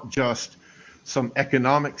not just some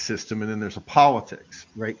economic system and then there's a politics,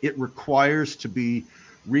 right? It requires to be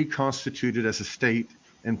reconstituted as a state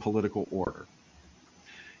and political order.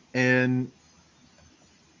 And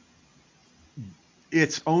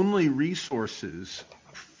its only resources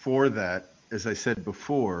for that, as I said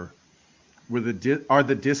before, are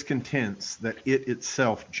the discontents that it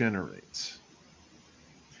itself generates.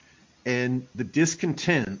 And the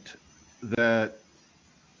discontent that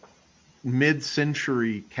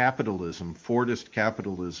mid-century capitalism, Fordist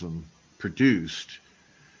capitalism, produced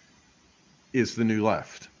is the new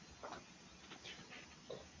left.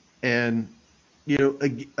 And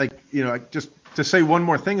just to say one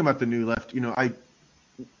more thing about the new left,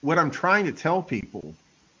 what I'm trying to tell people,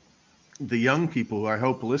 the young people who I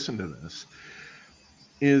hope listen to this,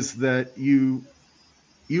 is that you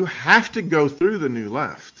have to go through the new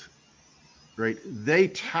left, right? They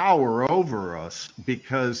tower over us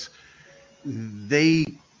because they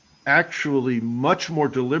actually much more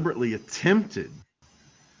deliberately attempted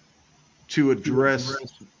to address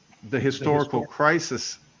the historical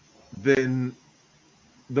crisis than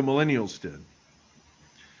the millennials did.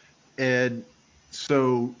 And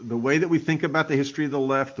so the way that we think about the history of the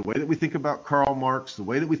left, the way that we think about Karl Marx, the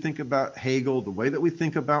way that we think about Hegel, the way that we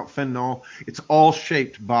think about Fanon, it's all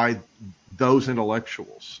shaped by those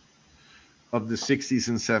intellectuals of the 60s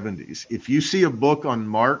and 70s. If you see a book on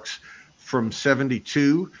Marx from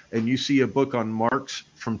 72 and you see a book on Marx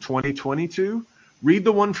from 2022, read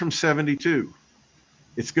the one from 72.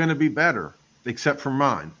 It's going to be better, except for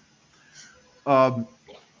mine.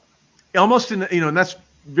 Almost and that's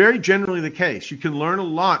very generally the case. You can learn a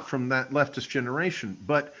lot from that leftist generation,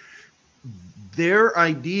 but their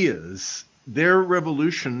ideas, their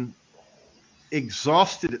revolution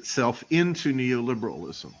exhausted itself into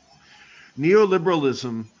neoliberalism.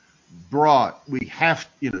 Neoliberalism brought,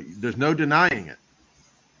 there's no denying it,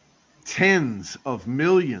 tens of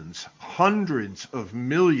millions, hundreds of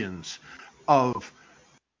millions of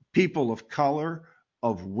people of color,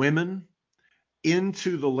 of women,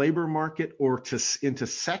 into the labor market or into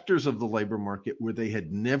sectors of the labor market where they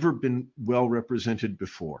had never been well represented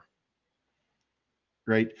before.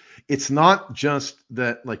 Right? It's not just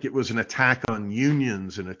that like it was an attack on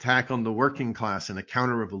unions, an attack on the working class, and a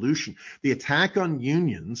counter-revolution. The attack on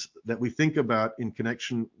unions that we think about in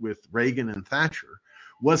connection with Reagan and Thatcher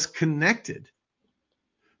was connected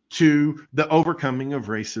to the overcoming of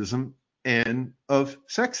racism and of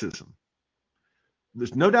sexism.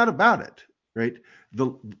 There's no doubt about it, right?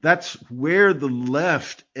 That's where the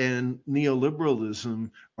left and neoliberalism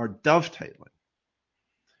are dovetailing,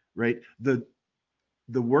 right? The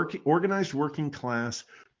organized working class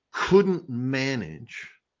couldn't manage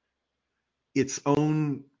its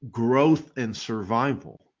own growth and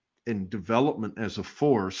survival and development as a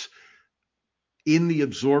force in the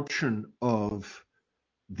absorption of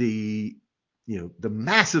the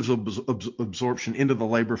massive absorption into the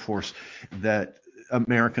labor force that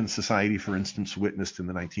American society, for instance, witnessed in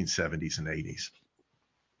the 1970s and 80s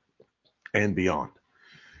and beyond.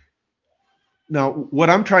 Now, what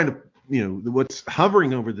I'm trying to, what's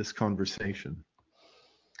hovering over this conversation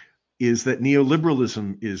is that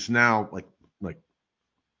neoliberalism is now like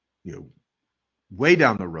way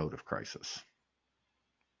down the road of crisis,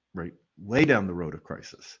 right? Way down the road of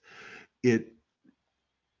crisis.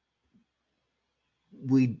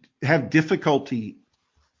 We have difficulty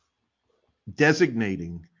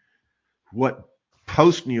designating what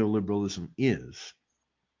post-neoliberalism is,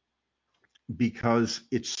 because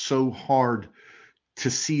it's so hard to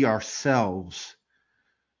see ourselves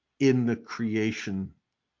in the creation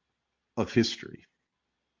of history,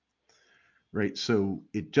 right? So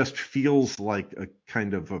it just feels like a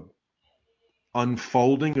kind of a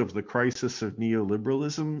unfolding of the crisis of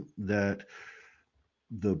neoliberalism that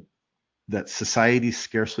society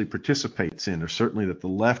scarcely participates in, or certainly that the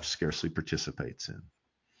left scarcely participates in.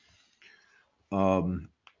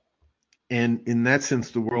 And in that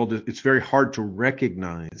sense, the world it's very hard to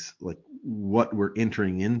recognize like what we're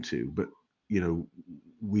entering into. But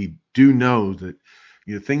we do know that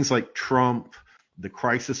things like Trump, the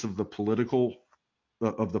crisis of the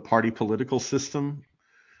party political system,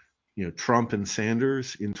 Trump and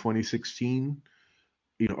Sanders in 2016,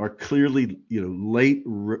 are clearly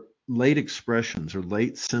late expressions or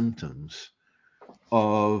late symptoms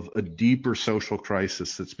of a deeper social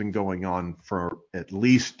crisis that's been going on for at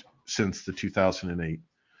least since the 2008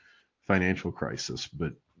 financial crisis,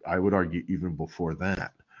 but I would argue even before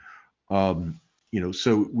that.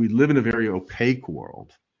 So we live in a very opaque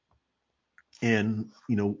world, and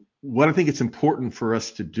what I think it's important for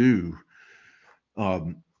us to do,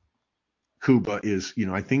 Kuba, is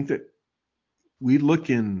I think that we look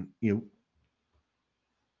in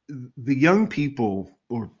the young people,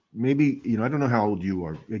 or maybe I don't know how old you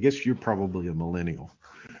are. I guess you're probably a millennial.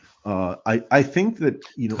 I think that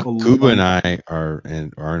Kuba and I are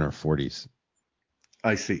in our 40s.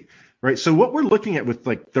 I see. Right. So what we're looking at with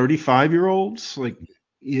like 35-year-olds, like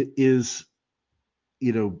it is,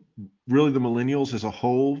 really the millennials as a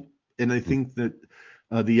whole, and I think that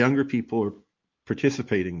the younger people are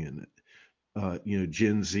participating in it.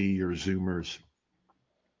 Gen Z or Zoomers.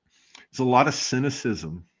 There's a lot of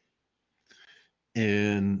cynicism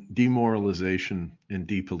and demoralization and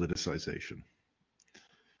depoliticization.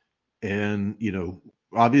 And,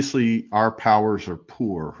 obviously our powers are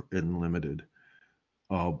poor and limited.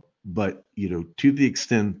 But, to the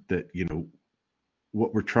extent that,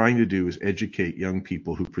 what we're trying to do is educate young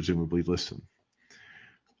people who presumably listen,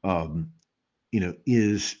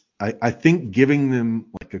 is I think giving them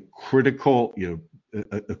like a critical,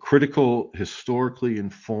 a critical, historically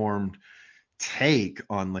informed take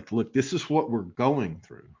on like, look, this is what we're going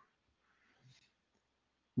through,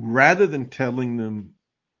 rather than telling them,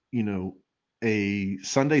 a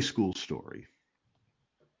Sunday school story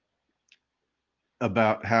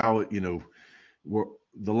about how,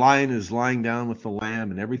 the lion is lying down with the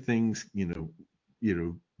lamb and everything's,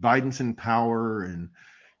 Biden's in power and,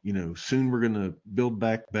 soon we're going to build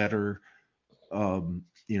back better.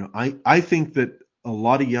 I think that a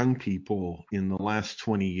lot of young people in the last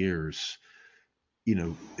 20 years,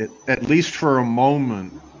 at least for a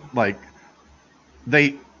moment, like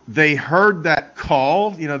they heard that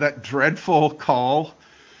call, that dreadful call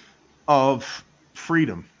of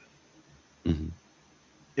freedom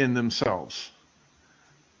in themselves,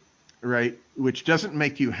 right? Which doesn't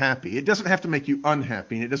make you happy. It doesn't have to make you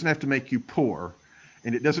unhappy, and it doesn't have to make you poor,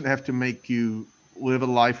 and it doesn't have to make you live a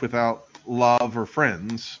life without love or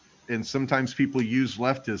friends. And sometimes people use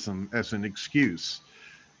leftism as an excuse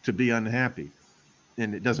to be unhappy.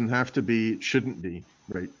 And it doesn't have to be, it shouldn't be,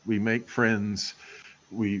 right? We make friends,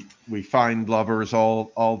 we find lovers,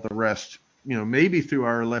 all the rest, maybe through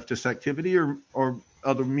our leftist activity or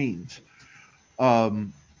other means.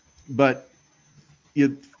 But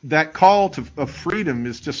that call of freedom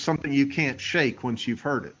is just something you can't shake once you've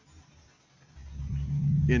heard it.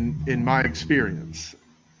 In my experience,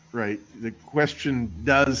 right? The question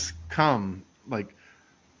does come like,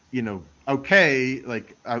 okay,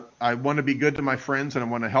 like I want to be good to my friends, and I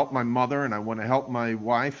want to help my mother, and I want to help my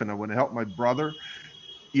wife, and I want to help my brother,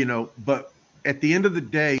 but at the end of the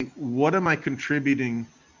day, what am I contributing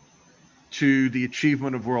to the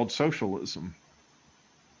achievement of world socialism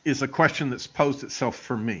is a question that's posed itself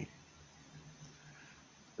for me,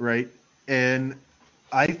 right? And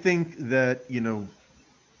I think that,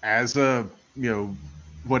 as a,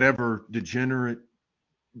 whatever degenerate,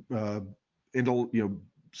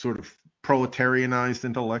 sort of proletarianized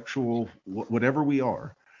intellectual, whatever we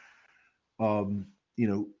are,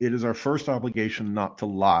 it is our first obligation not to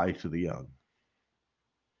lie to the young,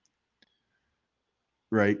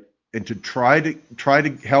 right? And to try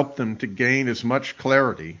to help them to gain as much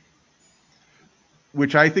clarity,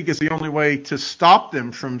 which I think is the only way to stop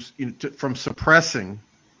them from suppressing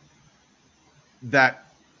that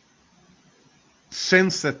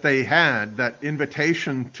sense that they had, that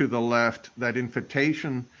invitation to the left, that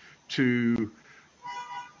invitation to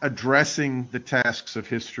addressing the tasks of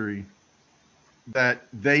history that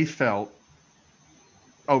they felt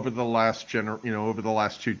over the last over the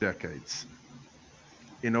last 2 decades,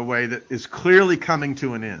 in a way that is clearly coming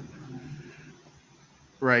to an end,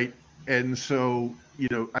 right? And so,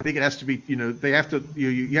 I think it has to be, they have to,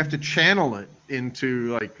 you have to channel it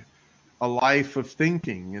into like a life of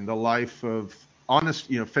thinking and a life of honest.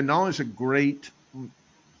 Fanon is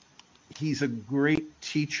he's a great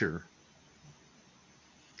teacher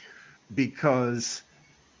because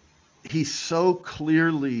he so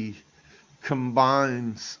clearly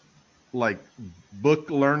combines like book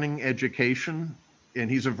learning education, and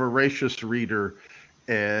he's a voracious reader,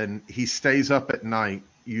 and he stays up at night.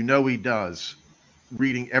 He does,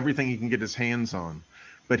 reading everything he can get his hands on.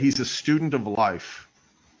 But he's a student of life,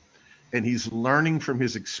 and he's learning from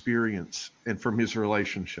his experience and from his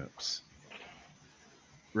relationships,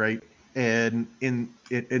 right? And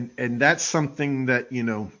that's something that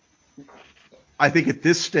I think at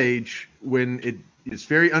this stage, when it is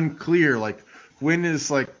very unclear, like when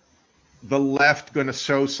is like the left going to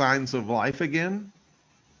show signs of life again?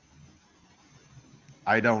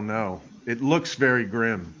 I don't know. It looks very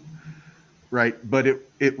grim, right? But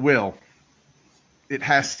it will. It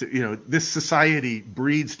has to. This society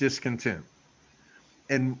breeds discontent.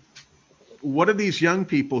 And what are these young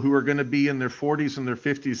people who are going to be in their 40s and their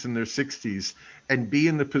 50s and their 60s and be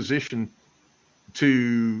in the position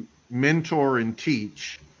to mentor and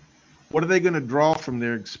teach? What are they going to draw from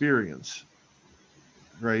their experience,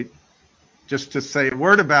 right? Just to say a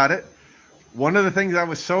word about it, one of the things I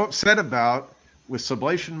was so upset about with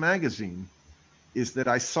Sublation Magazine is that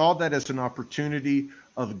I saw that as an opportunity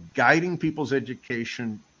of guiding people's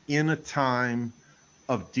education in a time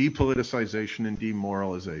of depoliticization and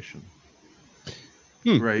demoralization.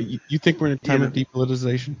 Right? You think we're in a time of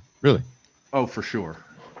depoliticization? Really? Oh, for sure.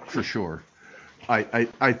 For sure.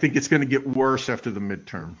 I think it's going to get worse after the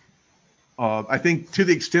midterm. I think to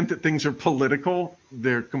the extent that things are political,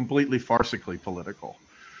 they're completely farcically political,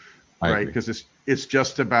 right? Because it's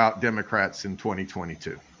just about Democrats in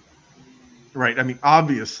 2022, right? I mean,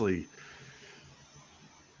 obviously,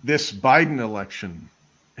 this Biden election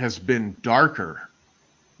has been darker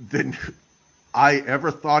than I ever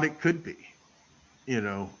thought it could be.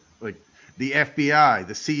 Like the FBI,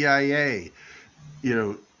 the CIA,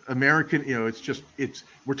 American,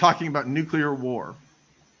 we're talking about nuclear war.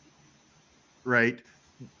 Right?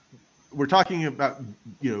 We're talking about,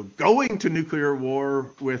 going to nuclear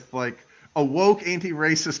war with like a woke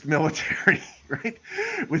anti-racist military, right?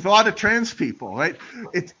 With a lot of trans people, right?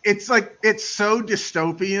 It's like, it's so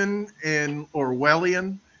dystopian and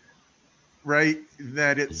Orwellian, right?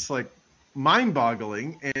 That it's like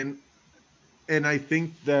mind-boggling. And I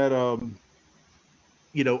think that, a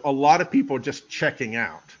lot of people are just checking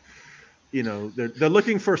out. They're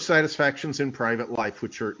looking for satisfactions in private life,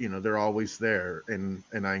 which are, they're always there. And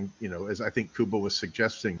I'm, as I think Kuba was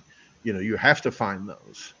suggesting, you have to find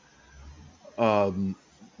those.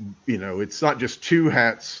 It's not just two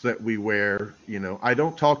hats that we wear. I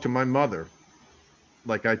don't talk to my mother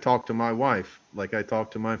like I talk to my wife, like I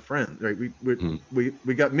talk to my friend, right?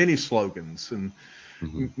 We got many slogans and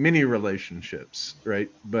many relationships, right?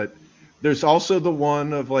 But there's also the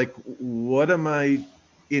one of like, what am I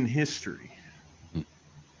in history,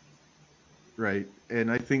 right? And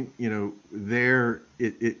I think there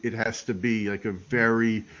it has to be like a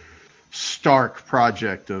very stark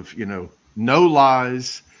project of no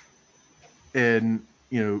lies and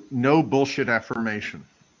no bullshit affirmation.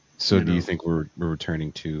 So do you think we're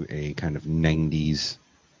returning to a kind of 90s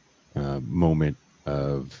moment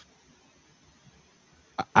of?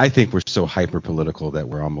 I think we're so hyper political that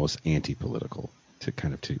we're almost anti-political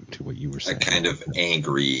to what you were saying. A kind of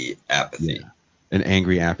angry apathy. Yeah. An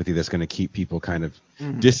angry apathy that's going to keep people kind of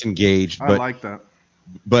disengaged. I like that.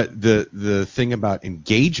 But the thing about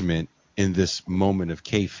engagement in this moment of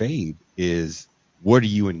kayfabe is, what are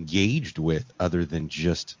you engaged with other than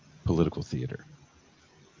just political theater?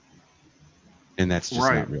 And that's just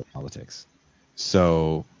not real politics.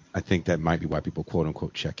 So I think that might be why people quote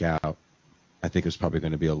unquote check out. I think there's probably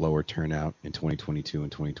going to be a lower turnout in 2022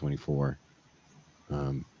 and 2024.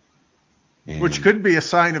 Which could be a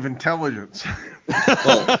sign of intelligence.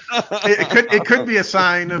 Well, it could be a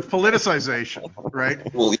sign of politicization,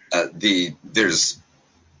 right? Well, there's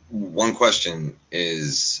one question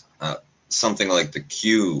is something like the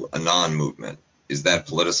QAnon movement. Is that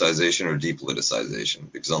politicization or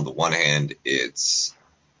depoliticization? Because on the one hand, it's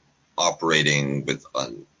operating with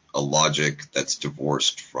a logic that's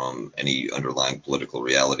divorced from any underlying political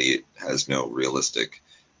reality. It has no realistic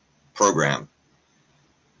program,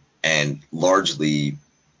 and largely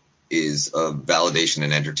is a validation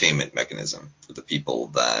and entertainment mechanism for the people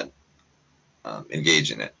that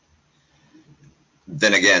engage in it.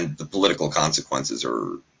 then again, the political consequences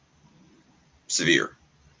are severe.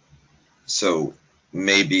 So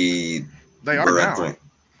maybe they are now.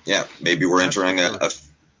 Maybe we're entering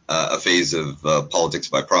a phase of politics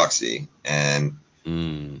by proxy, and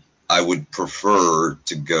I would prefer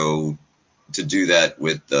to do that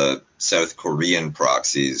with the South Korean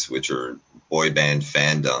proxies, which are boy band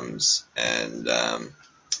fandoms, and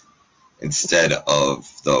instead of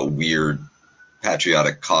the weird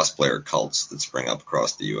patriotic cosplayer cults that spring up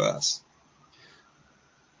across the U.S.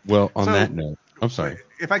 Well, on that note, I'm sorry.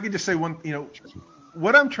 If I could just say one,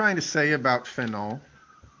 what I'm trying to say about Fanon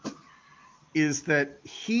is that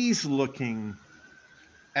he's looking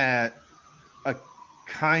at a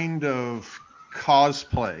kind of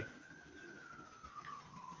cosplay,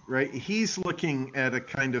 right? He's looking at a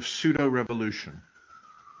kind of pseudo-revolution,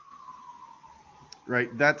 right?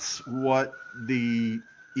 That's what he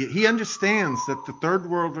understands that the Third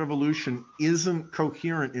World Revolution isn't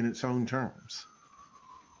coherent in its own terms,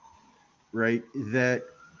 right? That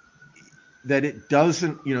it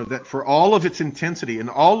doesn't, that for all of its intensity and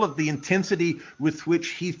all of the intensity with which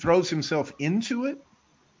he throws himself into it,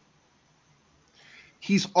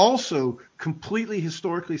 he's also completely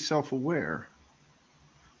historically self-aware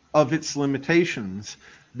of its limitations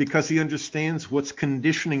because he understands what's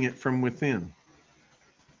conditioning it from within.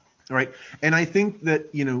 Right. And I think that,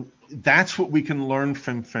 that's what we can learn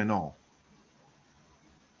from Fanon.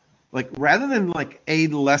 Like, rather than like a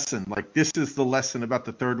lesson, like this is the lesson about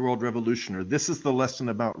the Third World Revolution, or this is the lesson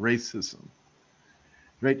about racism,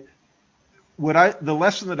 right? The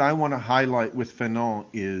lesson that I want to highlight with Fanon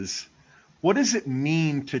is, what does it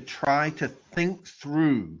mean to try to think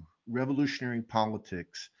through revolutionary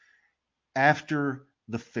politics after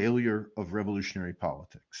the failure of revolutionary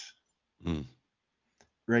politics?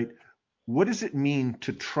 Right? What does it mean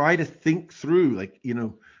to try to think through, like,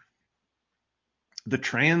 the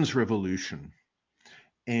trans revolution,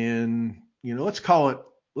 and let's call it,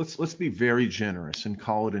 let's be very generous and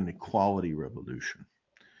call it an equality revolution,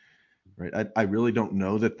 right? I really don't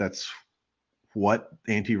know that that's what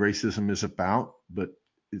anti-racism is about, but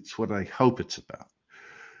it's what I hope it's about.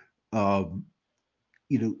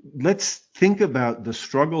 Let's think about the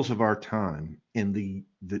struggles of our time and the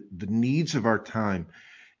needs of our time,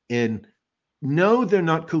 and know they're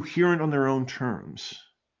not coherent on their own terms.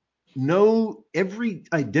 Know every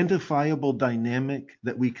identifiable dynamic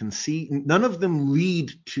that we can see, none of them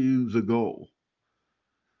lead to the goal.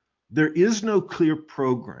 There is no clear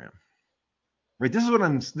program, right? This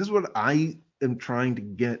is what I am trying to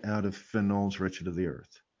get out of Fanon's Wretched of the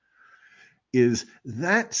Earth, is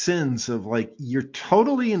that sense of like, you're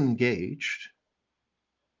totally engaged,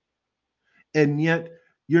 and yet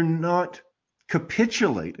you're not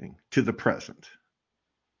capitulating to the present.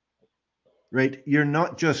 Right? You're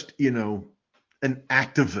not just, an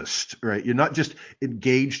activist, right? You're not just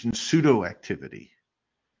engaged in pseudo activity,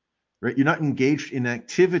 right? You're not engaged in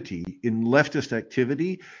activity, in leftist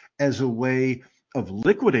activity, as a way of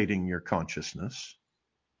liquidating your consciousness,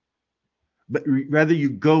 but rather you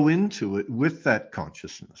go into it with that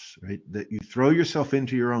consciousness, right? That you throw yourself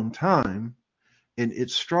into your own time and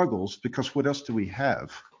its struggles, because what else do we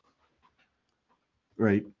have,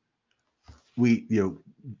 right?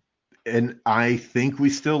 And I think we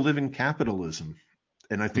still live in capitalism.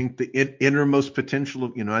 And I think the innermost potential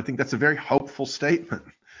of, I think that's a very hopeful statement,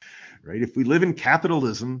 right? If we live in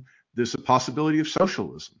capitalism, there's a possibility of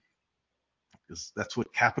socialism, because that's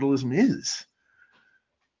what capitalism is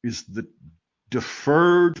the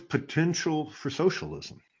deferred potential for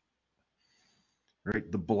socialism,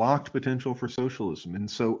 right? The blocked potential for socialism. And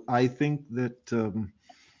so I think that,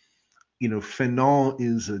 Fanon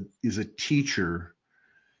is a teacher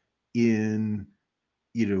in,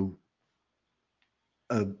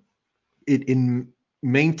 in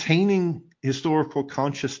maintaining historical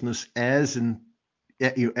consciousness as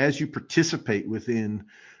you participate within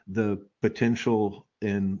the potential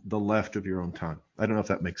and the left of your own time. I don't know if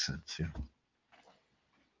that makes sense. Yeah.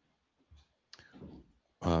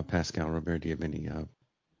 Pascal, Robert, do you have any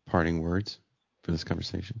parting words for this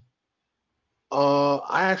conversation?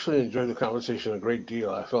 I actually enjoyed the conversation a great deal.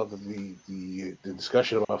 I felt that the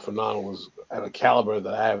discussion about Fanon was at a caliber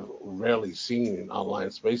that I have rarely seen in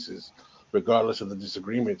online spaces, regardless of the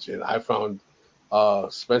disagreements. And I found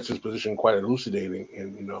Spencer's position quite elucidating,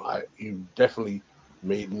 and you definitely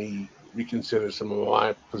made me reconsider some of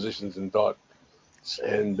my positions and thoughts.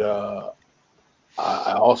 And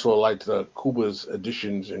I also liked Kuba's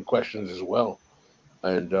additions and questions as well,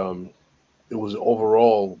 and it was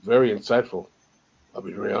overall very insightful. I'll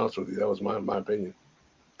be very honest with you. That was my opinion.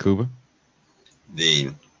 Kuba?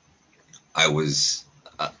 I was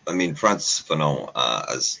I mean, Francis Fanon,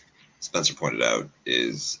 as Spencer pointed out,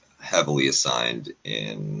 is heavily assigned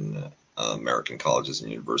in American colleges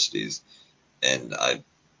and universities, and I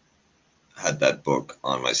had that book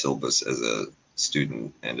on my syllabus as a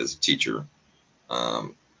student and as a teacher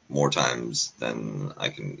more times than I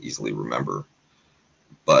can easily remember.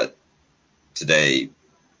 But today,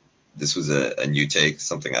 this was a new take,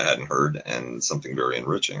 something I hadn't heard, and something very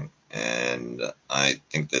enriching. And I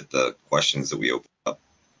think that the questions that we open up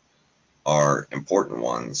are important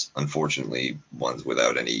ones, unfortunately, ones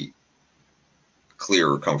without any clear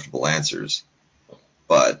or comfortable answers.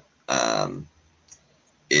 But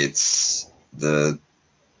it's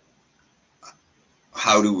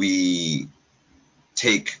how do we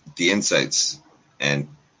take the insights and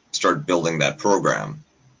start building that program,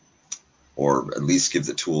 or at least give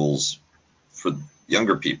the tools for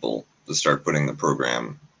younger people to start putting the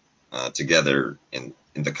program together in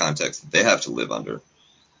the context that they have to live under.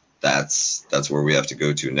 That's where we have to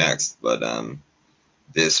go to next. But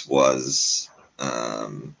this was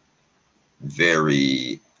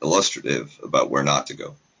very illustrative about where not to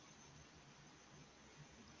go.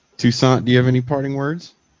 Toussaint, do you have any parting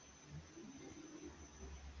words?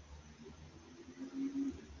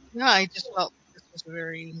 No, I just felt this was a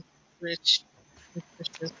very rich,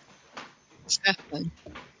 nutritious discussion.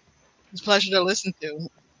 It's a pleasure to listen to,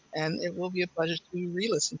 and it will be a pleasure to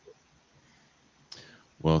re-listen to.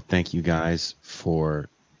 Well, thank you guys for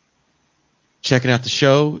checking out the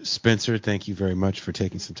show. Spencer, thank you very much for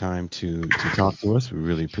taking some time to talk to us. We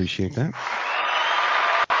really appreciate that.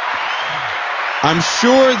 I'm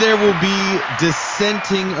sure there will be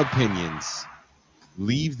dissenting opinions.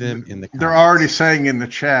 Leave them in the comments. They're already saying in the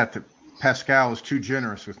chat that Pascal is too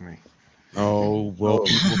generous with me. Oh, well,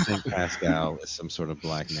 people think Pascal is some sort of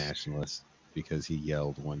black nationalist because he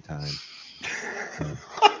yelled one time.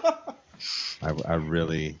 I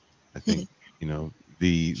think,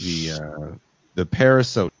 the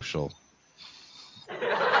parasocial.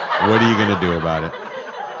 What are you going to do about it?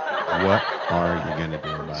 What are you going to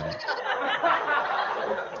do about it?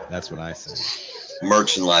 That's what I say.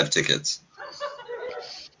 Merch and live tickets.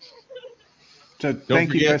 So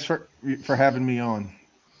thank you guys for having me on.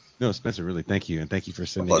 No, Spencer, really, thank you. And thank you for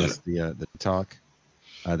sending us the talk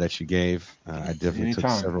that you gave. I definitely took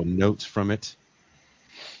several notes from it.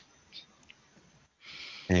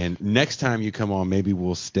 And next time you come on, maybe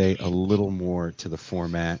we'll stay a little more to the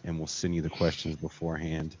format and we'll send you the questions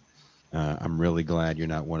beforehand. I'm really glad you're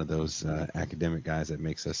not one of those academic guys that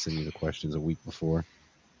makes us send you the questions a week before.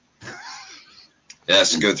 It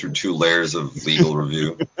has to go through 2 layers of legal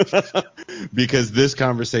review. Because this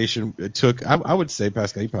conversation took, I would say,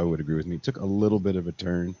 Pascal, you probably would agree with me, it took a little bit of a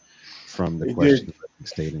turn from the questions that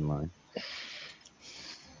stayed in line.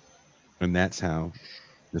 And that's how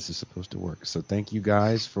this is supposed to work. So thank you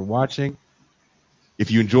guys for watching.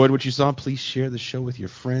 If you enjoyed what you saw, please share the show with your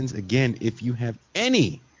friends. Again, if you have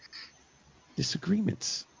any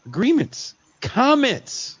disagreements, agreements,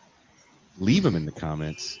 comments, leave them in the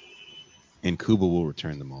comments, and Kuba will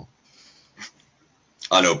return them all.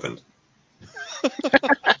 Unopened.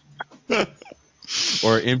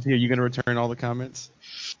 Or MP, are you going to return all the comments?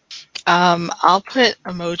 I'll put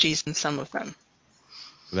emojis in some of them.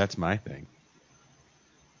 Well, that's my thing.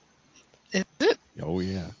 Is it? Oh,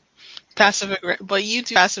 yeah. Passive aggressive, but you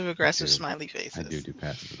do passive aggressive smiley faces. I do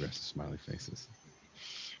passive aggressive smiley faces.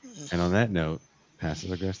 And on that note,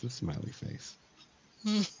 passive aggressive smiley face.